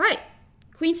 All right,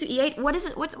 queen to e8. What is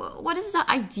it? What is the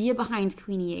idea behind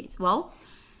queen e8? Well,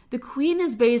 the queen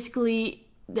is basically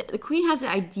the queen has the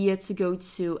idea to go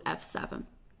to f7.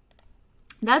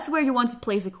 That's where you want to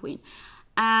place a queen,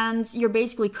 and you're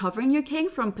basically covering your king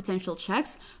from potential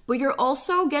checks, but you're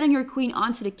also getting your queen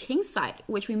onto the king side,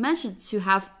 which we mentioned to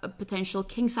have a potential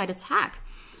king side attack.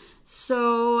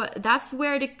 So that's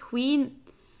where the queen.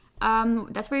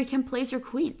 That's where you can place your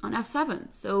queen on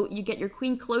f7. So you get your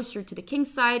queen closer to the king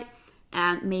side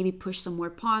and maybe push some more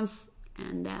pawns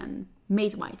and then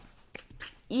mate white.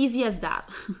 Easy as that.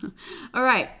 All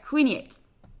right, queen e8.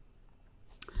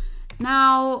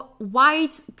 Now,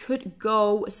 white could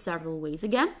go several ways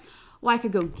again. White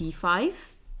could go d5.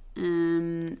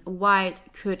 White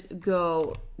could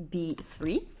go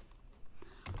b3.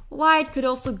 White could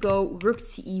also go rook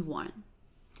to e1.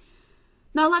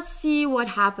 Now let's see what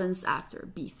happens after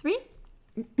b3.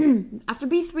 After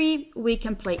b3, we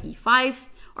can play e5.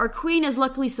 Our queen is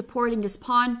luckily supporting this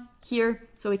pawn here,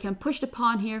 so we can push the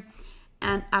pawn here.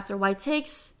 And after white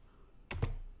takes,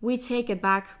 we take it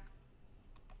back.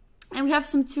 And we have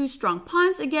some two strong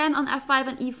pawns again on f5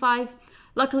 and e5.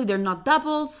 Luckily, they're not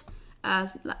doubled,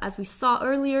 as we saw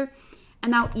earlier.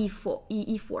 And now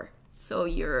e4. So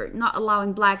you're not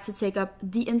allowing black to take up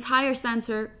the entire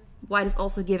center. White is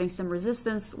also giving some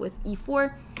resistance with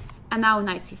e4. And now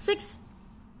knight c6,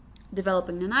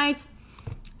 developing the knight.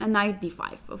 And knight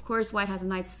d5. Of course, white has a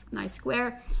nice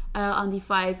square on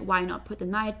d5. Why not put the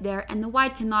knight there? And the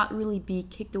white cannot really be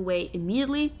kicked away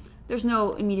immediately. There's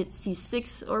no immediate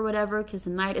c6 or whatever, because the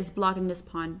knight is blocking this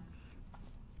pawn.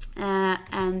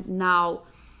 And now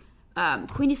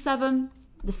queen e7,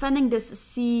 defending this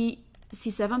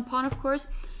c7 pawn, of course.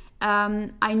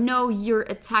 I know you're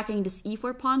attacking this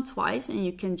e4 pawn twice, and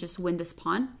you can just win this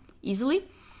pawn easily.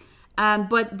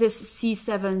 But this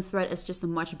c7 threat is just a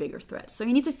much bigger threat. So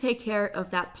you need to take care of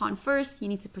that pawn first. You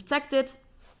need to protect it.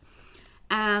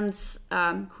 And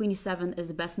queen e7 is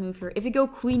the best move here. If you go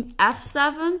queen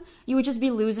f7, you would just be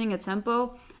losing a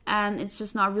tempo, and it's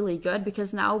just not really good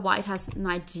because now white has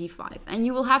knight g5, and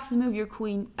you will have to move your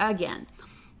queen again.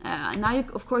 Now,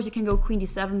 of course, you can go queen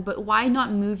d7, but why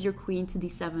not move your queen to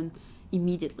d7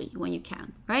 immediately when you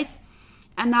can, right?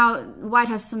 And now white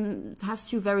has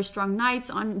two very strong knights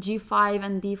on g5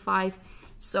 and d5,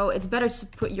 so it's better to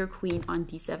put your queen on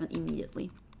d7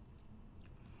 immediately.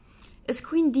 Is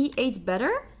queen d8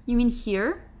 better? You mean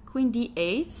here? Queen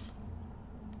d8?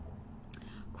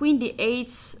 Queen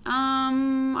d8,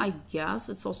 I guess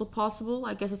it's also possible.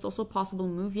 I guess it's also a possible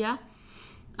move, yeah.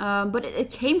 But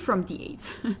it came from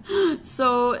d8.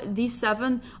 So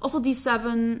d7, also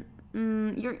d7,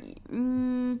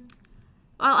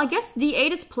 well, I guess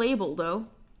d8 is playable though.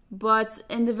 But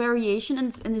in the variation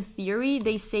and in the theory,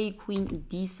 they say queen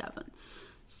d7.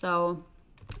 So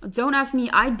don't ask me,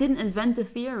 I didn't invent the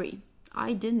theory.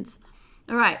 I didn't.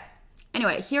 All right.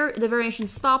 Anyway, here the variation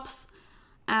stops.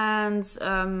 And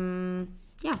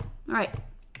yeah, all right.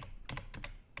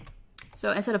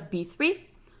 So instead of b3,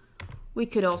 we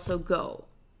could also go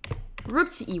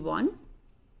rook to e1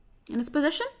 in this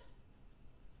position.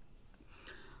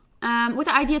 With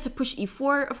the idea to push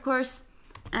e4, of course.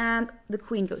 And the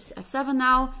queen goes to f7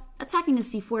 now, attacking the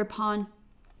c4 pawn.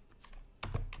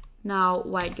 Now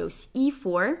white goes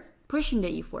e4, pushing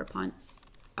the e4 pawn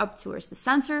up towards the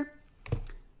center.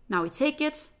 Now we take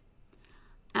it.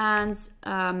 And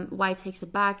white takes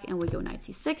it back, and we go knight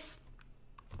c6.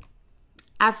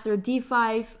 After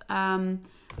d5,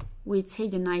 we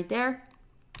take the knight there.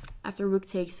 After rook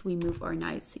takes, we move our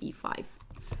knight to e5.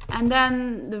 And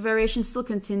then the variation still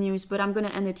continues, but I'm going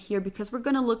to end it here because we're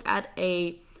going to look at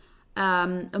a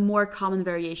more common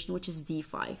variation, which is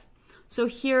d5. So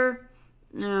here,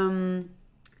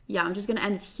 yeah, I'm just going to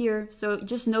end it here. So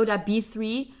just know that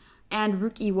b3 and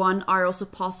rook e1 are also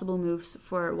possible moves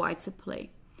for white to play.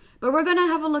 But we're going to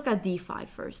have a look at d5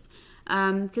 first,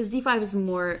 because d5 is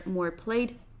more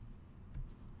played.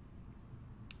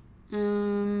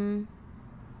 It's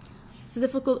a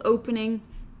difficult opening.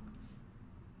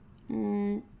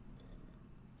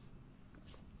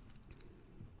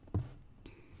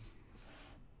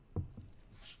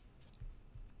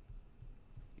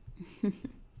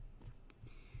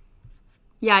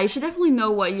 Yeah, you should definitely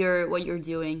know what you're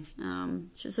doing.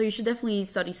 So you should definitely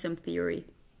study some theory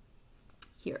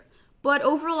here. But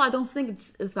overall, I don't think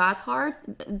it's that hard.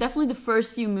 Definitely the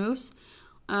first few moves.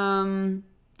 The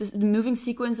moving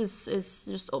sequence is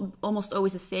just almost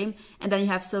always the same. And then you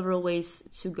have several ways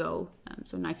to go.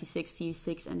 So knight c6,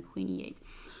 c6, and queen e8.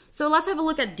 So let's have a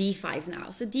look at d5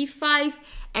 now. So d5,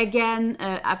 again,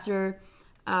 after...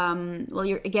 well,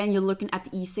 you're looking at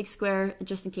the e6 square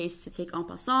just in case to take en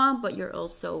passant, but you're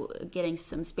also getting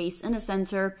some space in the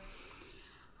center.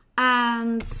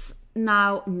 And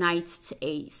now knight to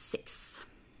a6.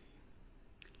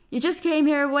 You just came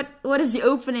here. What is the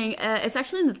opening? It's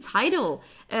actually in the title.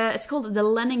 It's called the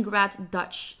Leningrad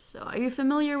Dutch. So are you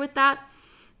familiar with that?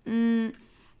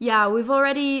 Yeah, we've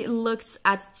already looked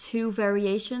at two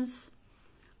variations.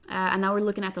 And now we're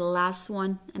looking at the last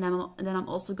one, and then I'm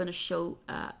also going to show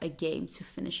a game to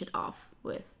finish it off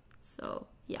with. So,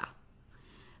 yeah.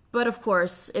 But of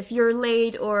course, if you're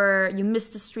late or you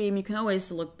missed the stream, you can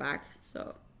always look back.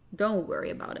 So, don't worry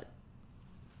about it.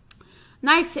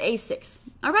 Knight to a6.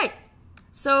 All right.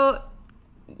 So,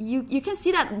 you can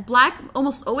see that black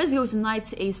almost always goes knight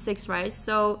to a6, right?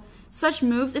 So, such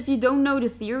moves, if you don't know the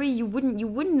theory, you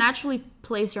wouldn't naturally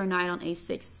place your knight on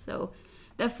a6. So,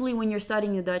 definitely when you're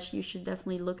studying the Dutch, you should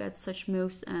definitely look at such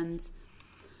moves and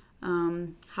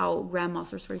how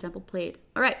grandmasters, for example, play it.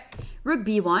 All right, rook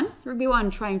b1. Rook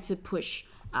b1 trying to push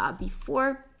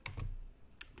b4.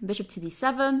 Bishop to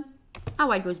d7. Now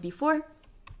white goes b4.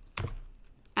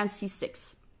 And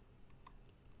c6.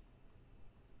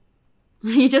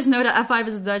 You just know that f5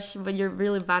 is Dutch, but you're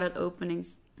really bad at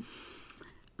openings.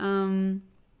 But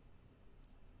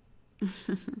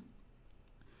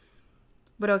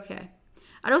okay.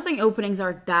 I don't think openings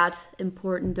are that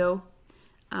important though,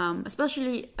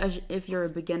 especially if you're a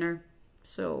beginner,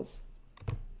 so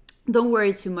don't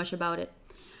worry too much about it.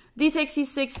 D takes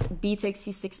c6, b takes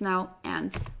c6 now,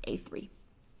 and a3.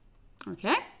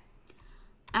 Okay,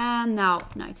 and now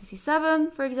knight to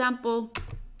c7, for example,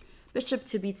 bishop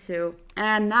to b2,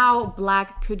 and now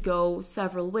black could go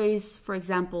several ways. For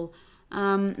example,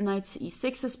 knight to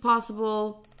e6 is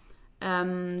possible.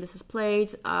 This is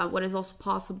played. What is also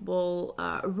possible,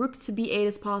 rook to b8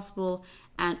 is possible,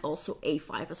 and also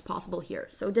a5 is possible here.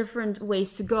 So different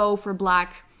ways to go for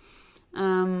black.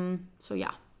 So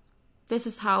yeah, this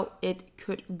is how it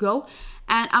could go.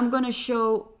 And I'm gonna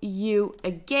show you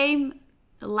a game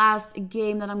last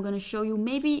game that I'm going to show you.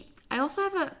 Maybe I also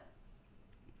have a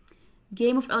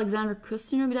game of Alexander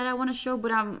Kustenjuk that I want to show,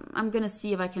 but I'm going to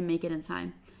see if I can make it in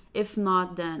time. If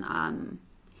not, then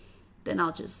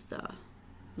I'll just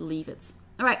leave it.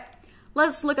 All right,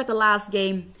 let's look at the last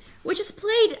game, which is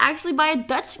played actually by a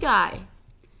Dutch guy.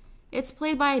 It's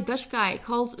played by a Dutch guy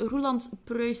called Roeland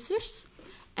Preusers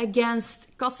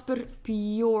against Casper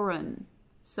Pioren.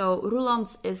 So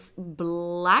Roeland is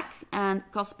black and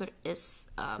Casper is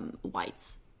white,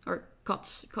 or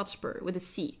Kacper with a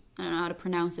C. I don't know how to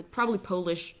pronounce it. Probably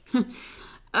Polish.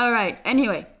 All right.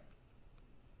 Anyway.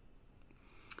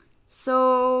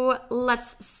 So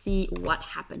let's see what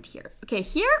happened here. Okay,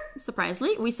 here,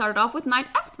 surprisingly, we started off with knight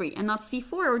f3 and not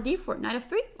c4 or d4. Knight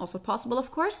f3, also possible,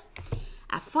 of course.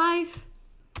 f5,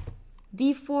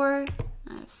 d4,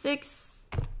 knight f6,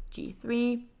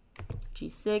 g3,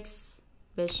 g6,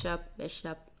 bishop,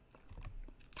 bishop,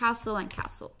 castle, and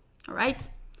castle. All right.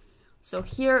 So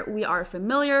here we are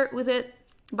familiar with it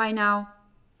by now.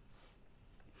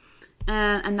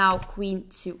 And now queen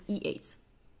to e8.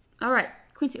 All right.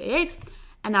 Queen to a8,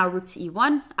 and now rook to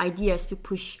e1. Idea is to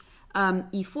push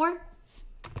e4.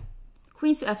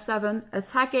 Queen to f7,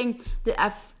 attacking the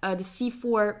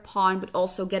c4 pawn, but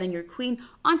also getting your queen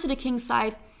onto the king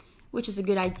side, which is a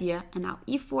good idea. And now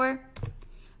e4.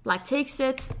 Black takes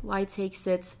it, white takes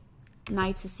it,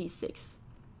 knight to c6.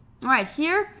 All right,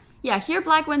 here, yeah, here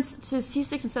black went to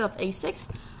c6 instead of a6.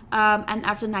 And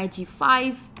after knight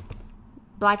g5,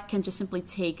 black can just simply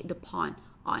take the pawn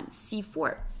on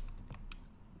c4.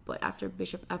 But after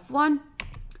bishop f1,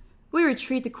 we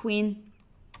retreat the queen.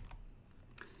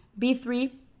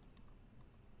 b3.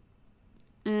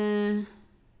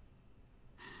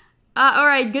 All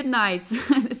right, good night.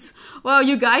 Wow,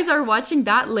 you guys are watching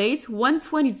that late?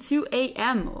 1:22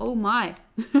 a.m. Oh my.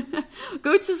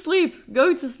 Go to sleep.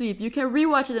 Go to sleep. You can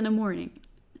rewatch it in the morning.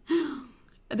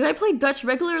 Do I play Dutch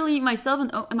regularly myself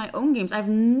in my own games? I've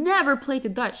never played the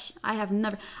Dutch. I have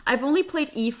never. I've only played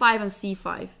e5 and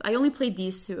c5. I only played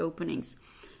these two openings.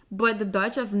 But the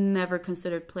Dutch I've never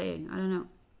considered playing. I don't know.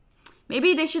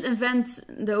 Maybe they should invent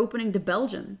the opening the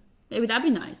Belgian. Maybe that'd be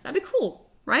nice. That'd be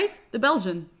cool, right? The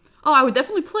Belgian. Oh, I would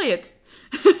definitely play it.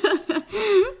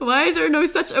 Why is there no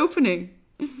such opening?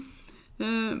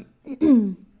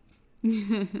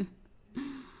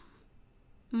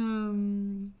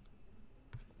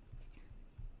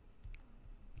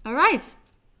 All right,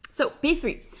 so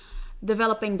b3,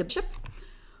 developing the bishop.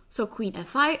 So queen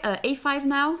f5, a5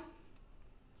 now.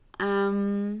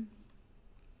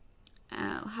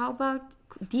 How about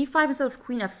d5 instead of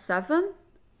queen f7?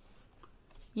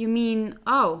 You mean,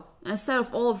 oh, instead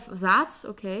of all of that?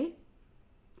 Okay.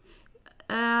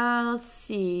 Let's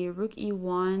see, rook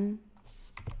e1.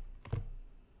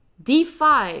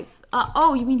 d5.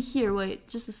 Oh, you mean here, wait,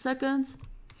 just a second.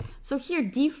 So here,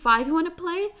 d5 you want to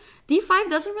play? d5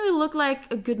 doesn't really look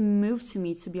like a good move to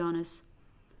me, to be honest.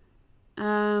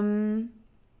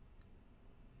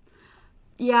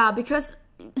 Yeah, because,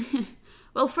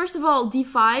 well, first of all,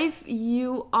 d5,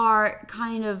 you are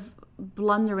kind of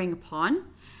blundering a pawn.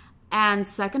 And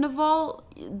second of all,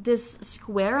 this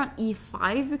square on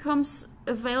e5 becomes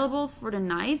available for the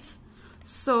knight.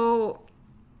 So,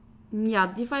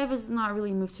 yeah, d5 is not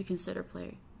really a move to consider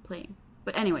playing.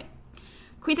 But anyway.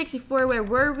 Queen takes e4, where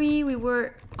were we? We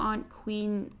were on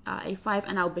queen a5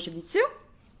 and now bishop d2.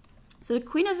 So the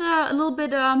queen is a little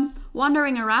bit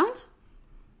wandering around.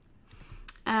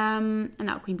 And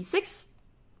now queen b6.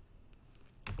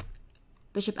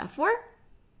 Bishop f4.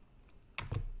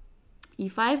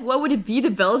 e5. What would it be,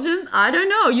 the Belgian? I don't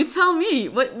know. You tell me.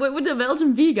 What would the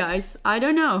Belgian be, guys? I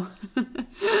don't know.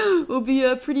 It will be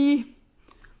a pretty,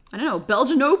 I don't know,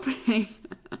 Belgian opening.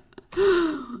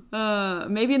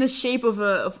 Maybe in the shape of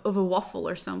a waffle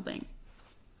or something.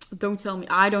 Don't tell me.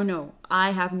 I don't know.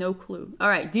 I have no clue. All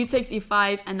right, d takes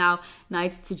e5 and now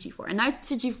knight to g4. And knight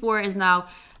to g4 is now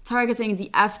targeting the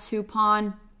f2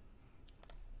 pawn.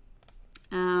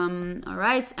 All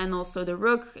right, and also the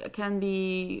rook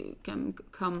can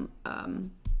come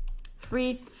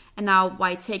free. And now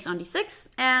white takes on d6,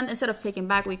 and instead of taking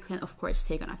back, we can of course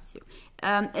take on f2.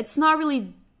 It's not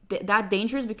really that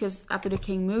dangerous because after the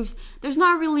king moves, there's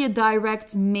not really a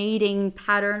direct mating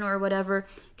pattern or whatever,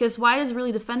 because white is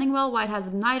really defending well. White has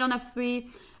a knight on f3.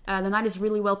 The knight is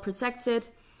really well protected.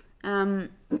 And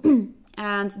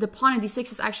the pawn in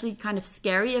d6 is actually kind of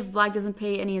scary if black doesn't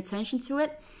pay any attention to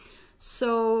it.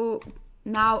 So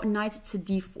now knight to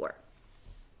d4.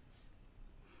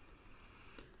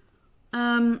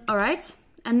 All right,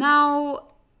 and now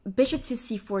bishop to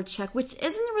c4 check, which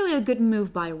isn't really a good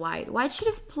move by white. White should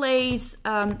have played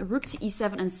rook to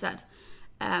e7 instead.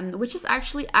 which is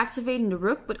actually activating the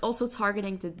rook, but also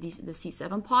targeting the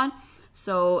c7 pawn.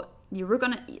 So the rook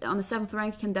on the 7th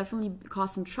rank can definitely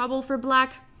cause some trouble for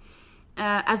black.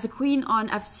 As the queen on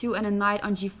f2 and a knight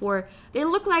on g4, they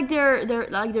look like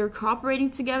they're cooperating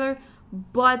together,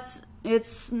 but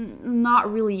it's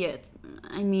not really it.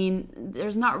 I mean,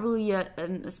 there's not really a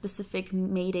specific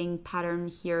mating pattern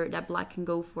here that black can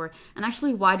go for, and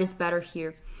actually white is better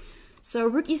here. So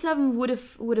rook e7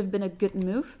 would have been a good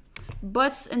move,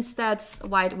 but instead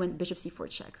white went bishop c4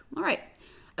 check. All right,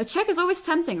 a check is always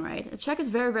tempting, right? A check is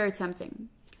very, very tempting.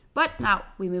 But now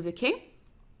we move the king.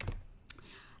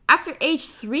 After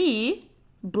h3,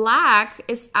 black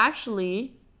is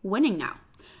actually winning now.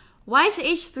 Why is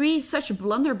h3 such a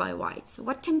blunder by white?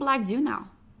 What can black do now?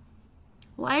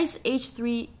 Why is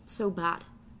h3 so bad?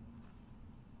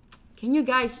 Can you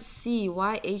guys see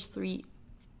why h3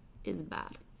 is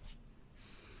bad?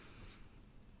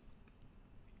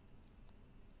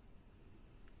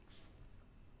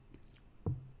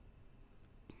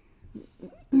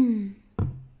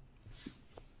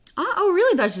 Oh,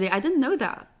 really, Dutch Day? I didn't know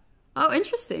that. Oh,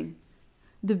 interesting.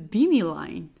 The beanie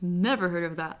line. Never heard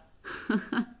of that.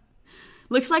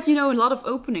 Looks like you know a lot of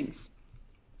openings.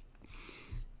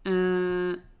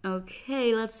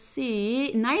 Okay, let's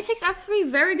see. Knight takes f3.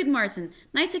 Very good, Martin.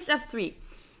 Knight takes f3.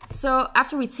 So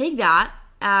after we take that,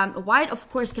 white, of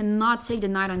course, cannot take the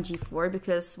knight on g4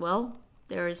 because, well,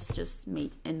 there is just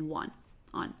mate in 1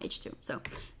 on h2. So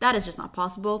that is just not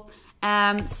possible.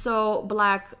 So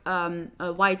black,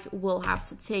 white will have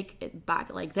to take it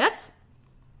back like this.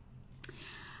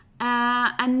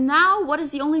 And now, what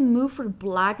is the only move for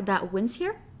black that wins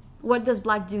here? What does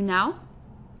black do now?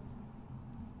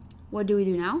 What do we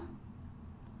do now?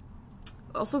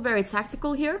 Also very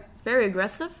tactical here, very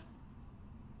aggressive.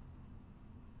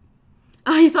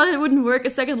 I thought it wouldn't work a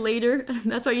second later.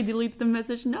 That's why you deleted the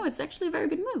message. No, it's actually a very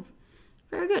good move.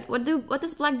 Very good. What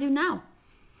does black do now?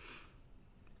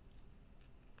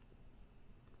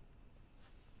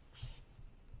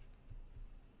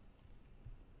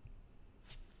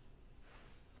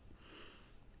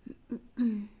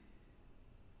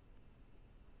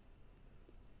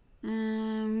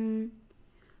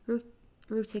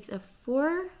 Rook takes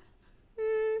f4.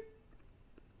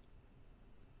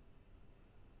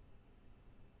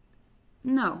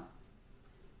 No.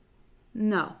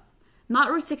 No.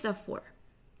 Not rook takes f4.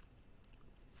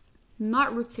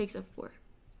 Not rook takes f4.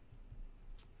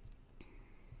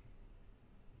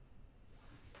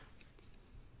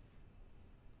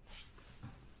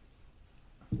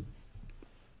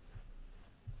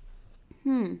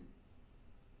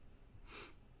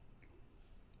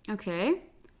 Okay.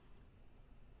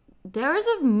 There is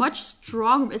a much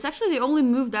stronger... It's actually the only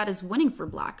move that is winning for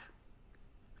black.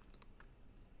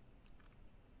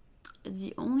 It's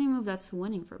the only move that's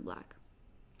winning for black.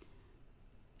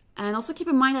 And also keep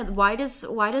in mind that white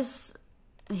is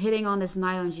hitting on this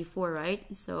knight on g4, right?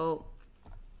 So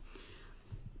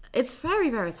it's very,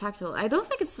 very tactical. I don't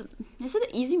think it's... Is it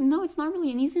easy? No, it's not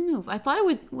really an easy move. I thought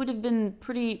it would have been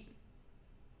pretty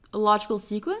a logical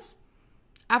sequence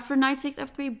after knight takes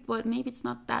f3, but maybe it's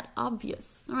not that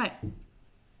obvious. All right.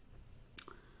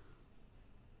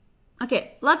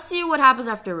 Okay, let's see what happens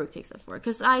after rook takes f4,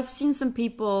 because I've seen some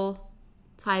people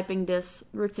typing this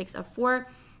rook takes f4,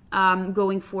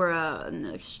 going for an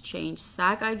exchange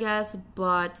sack, I guess,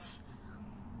 but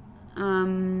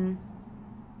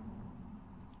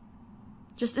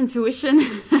just intuition.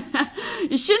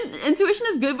 Intuition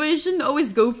is good, but you shouldn't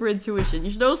always go for intuition.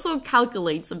 You should also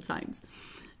calculate sometimes.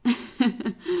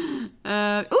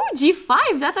 Oh,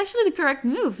 g5, that's actually the correct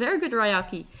move. Very good,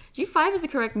 Ryaki. G5 is the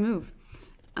correct move.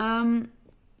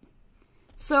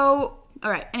 So, all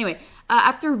right, anyway,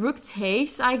 after rook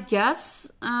takes, I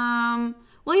guess, well,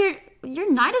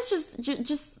 your knight is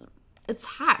just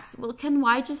attacked. Well, can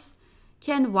y just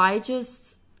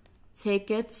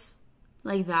take it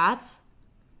like that?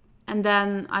 And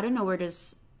then, I don't know where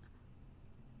this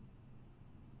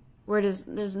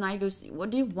knight goes.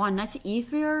 What do you want? Knight to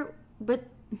e3 or, but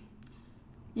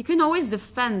you can always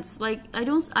defend. Like, I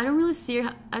don't really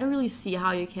see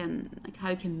how you can, like,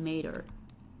 how you can mate or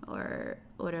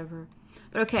whatever.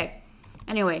 But okay.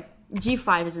 Anyway,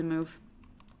 g5 is a move.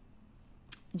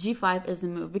 G5 is a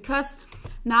move because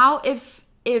now if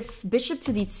bishop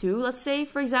to d2, let's say,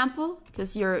 for example,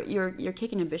 because you're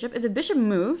kicking a bishop, if the bishop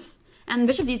moves, and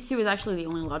bishop d2 is actually the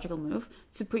only logical move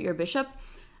to put your bishop,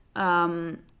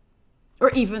 or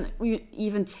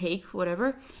even take,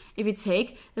 whatever. If you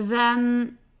take,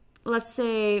 then let's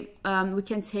say we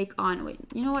can take on, wait,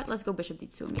 you know what? Let's go bishop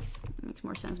d2. It makes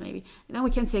more sense maybe. And then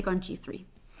we can take on g3.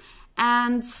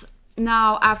 And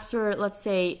now after, let's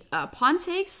say, pawn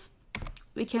takes,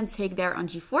 we can take there on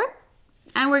g4.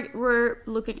 And we're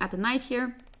looking at the knight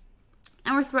here.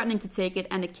 And we're threatening to take it,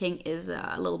 and the king is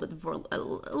a little bit very,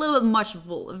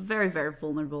 very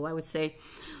vulnerable, I would say.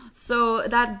 So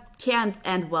that can't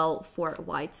end well for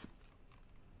white.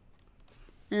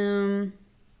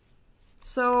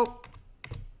 So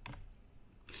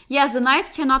yes, the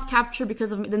knight cannot capture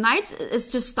because of the knight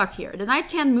is just stuck here. The knight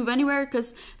can't move anywhere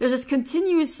because there's this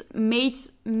continuous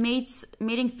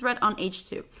mating threat on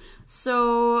h2.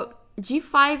 So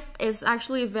g5 is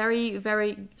actually a very,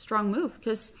 very strong move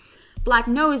because black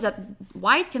knows that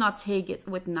white cannot take it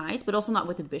with knight, but also not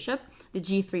with the bishop. The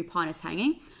g3 pawn is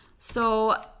hanging.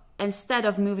 So instead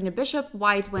of moving the bishop,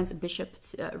 white went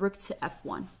rook to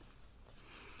f1.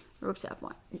 Rook to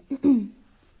f1.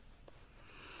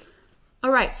 All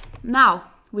right,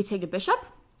 now we take the bishop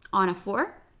on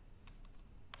f4.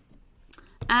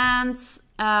 And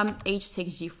h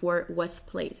takes g4 was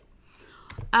played.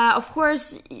 Of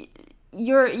course,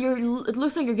 it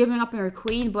looks like you're giving up on your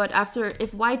queen, but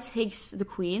if white takes the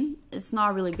queen, it's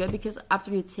not really good because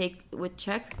after you take with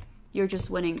check, you're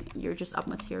just winning, you're just up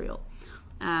material.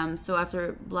 So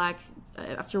after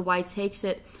white takes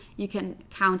it, you can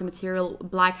count the material.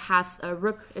 Black has a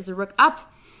rook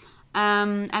up.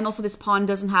 And also this pawn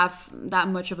doesn't have that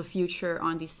much of a future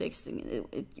on d6.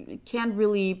 It can't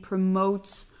really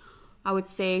promote, I would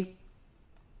say.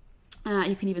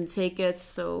 You can even take it,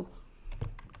 so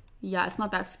yeah, it's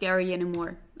not that scary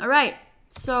anymore. All right,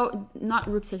 so not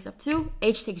rook takes f2,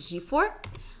 h takes g4,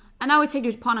 and now we take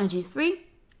the pawn on g3.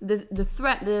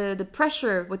 The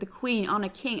pressure with the queen on a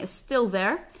king is still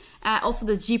there. Also,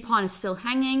 the g pawn is still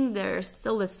hanging. There's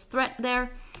still this threat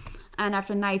there. And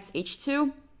after knight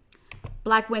h2.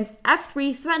 Black went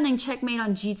f3, threatening checkmate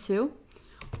on g2.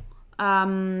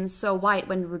 So white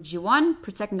went rook g1,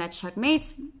 protecting that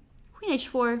checkmate. Queen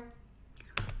h4,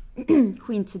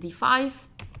 queen to d5,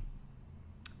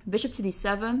 bishop to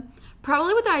d7.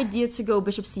 Probably with the idea to go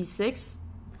bishop c6,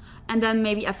 and then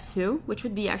maybe f2, which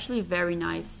would be actually a very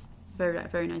nice,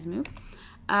 very nice move.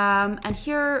 And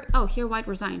here, here white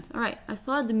resigned. All right, I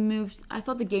thought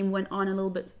the game went on a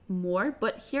little bit more,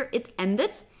 but here it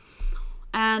ended.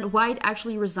 And white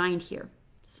actually resigned here.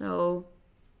 So,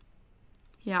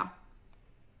 yeah.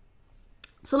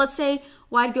 So let's say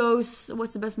white goes,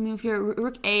 what's the best move here?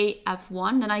 Rook a,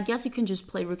 f1. Then I guess you can just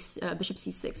play bishop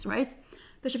c6, right?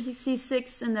 Bishop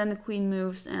c6, and then the queen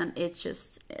moves, and it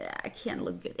just, it can't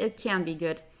look good. It can be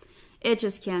good. It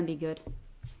just can be good.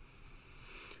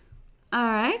 All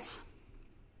right.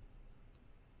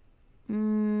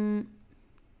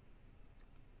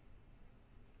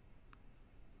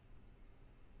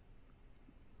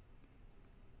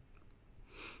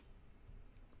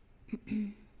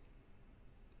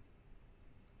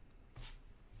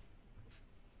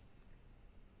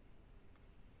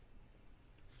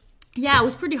 Yeah, it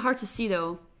was pretty hard to see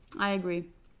though. I agree.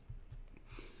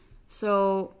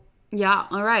 So yeah,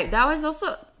 all right. That was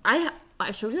also I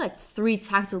showed you like 3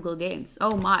 tactical games.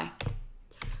 Oh my.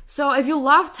 So if you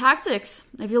love tactics,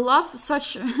 if you love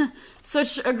such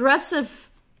aggressive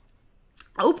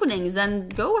openings, then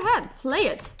go ahead, play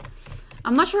it.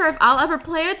 I'm not sure if I'll ever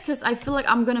play it because I feel like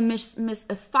I'm gonna miss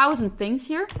 1,000 things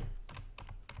here.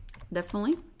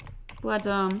 Definitely, but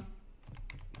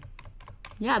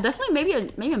yeah, definitely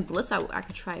maybe in Blitz I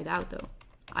could try it out though.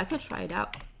 I could try it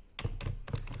out.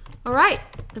 All right,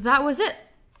 that was it.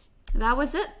 That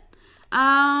was it.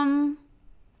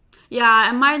 Yeah,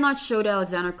 I might not show the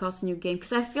Alexander Kostelniuk game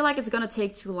because I feel like it's gonna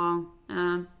take too long.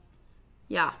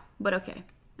 Yeah, but okay.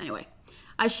 Anyway,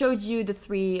 I showed you the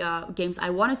 3 games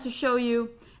I wanted to show you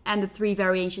and the 3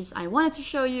 variations I wanted to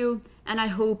show you, and I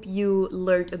hope you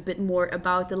learned a bit more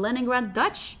about the Leningrad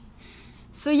Dutch.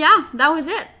 So yeah, that was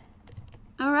it.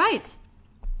 All right,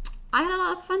 I had a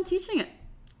lot of fun teaching it,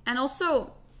 and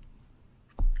also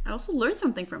I also learned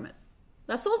something from it.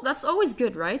 That's always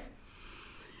good, right?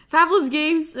 Fabulous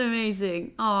games,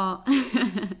 amazing. Aw,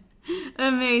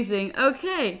 amazing.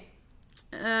 Okay,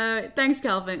 thanks,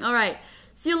 Calvin. All right,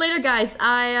 see you later, guys.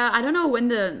 I don't know when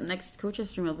the next CoChess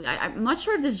stream will be. I'm not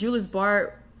sure if this Julius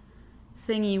Bar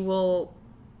thingy will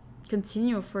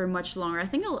continue for much longer. I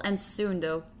think it'll end soon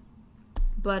though.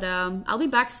 But I'll be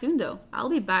back soon though. I'll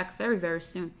be back very, very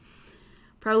soon.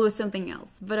 Probably with something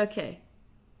else. But okay.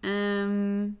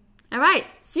 All right.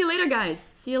 See you later, guys.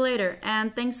 See you later.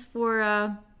 And thanks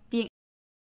for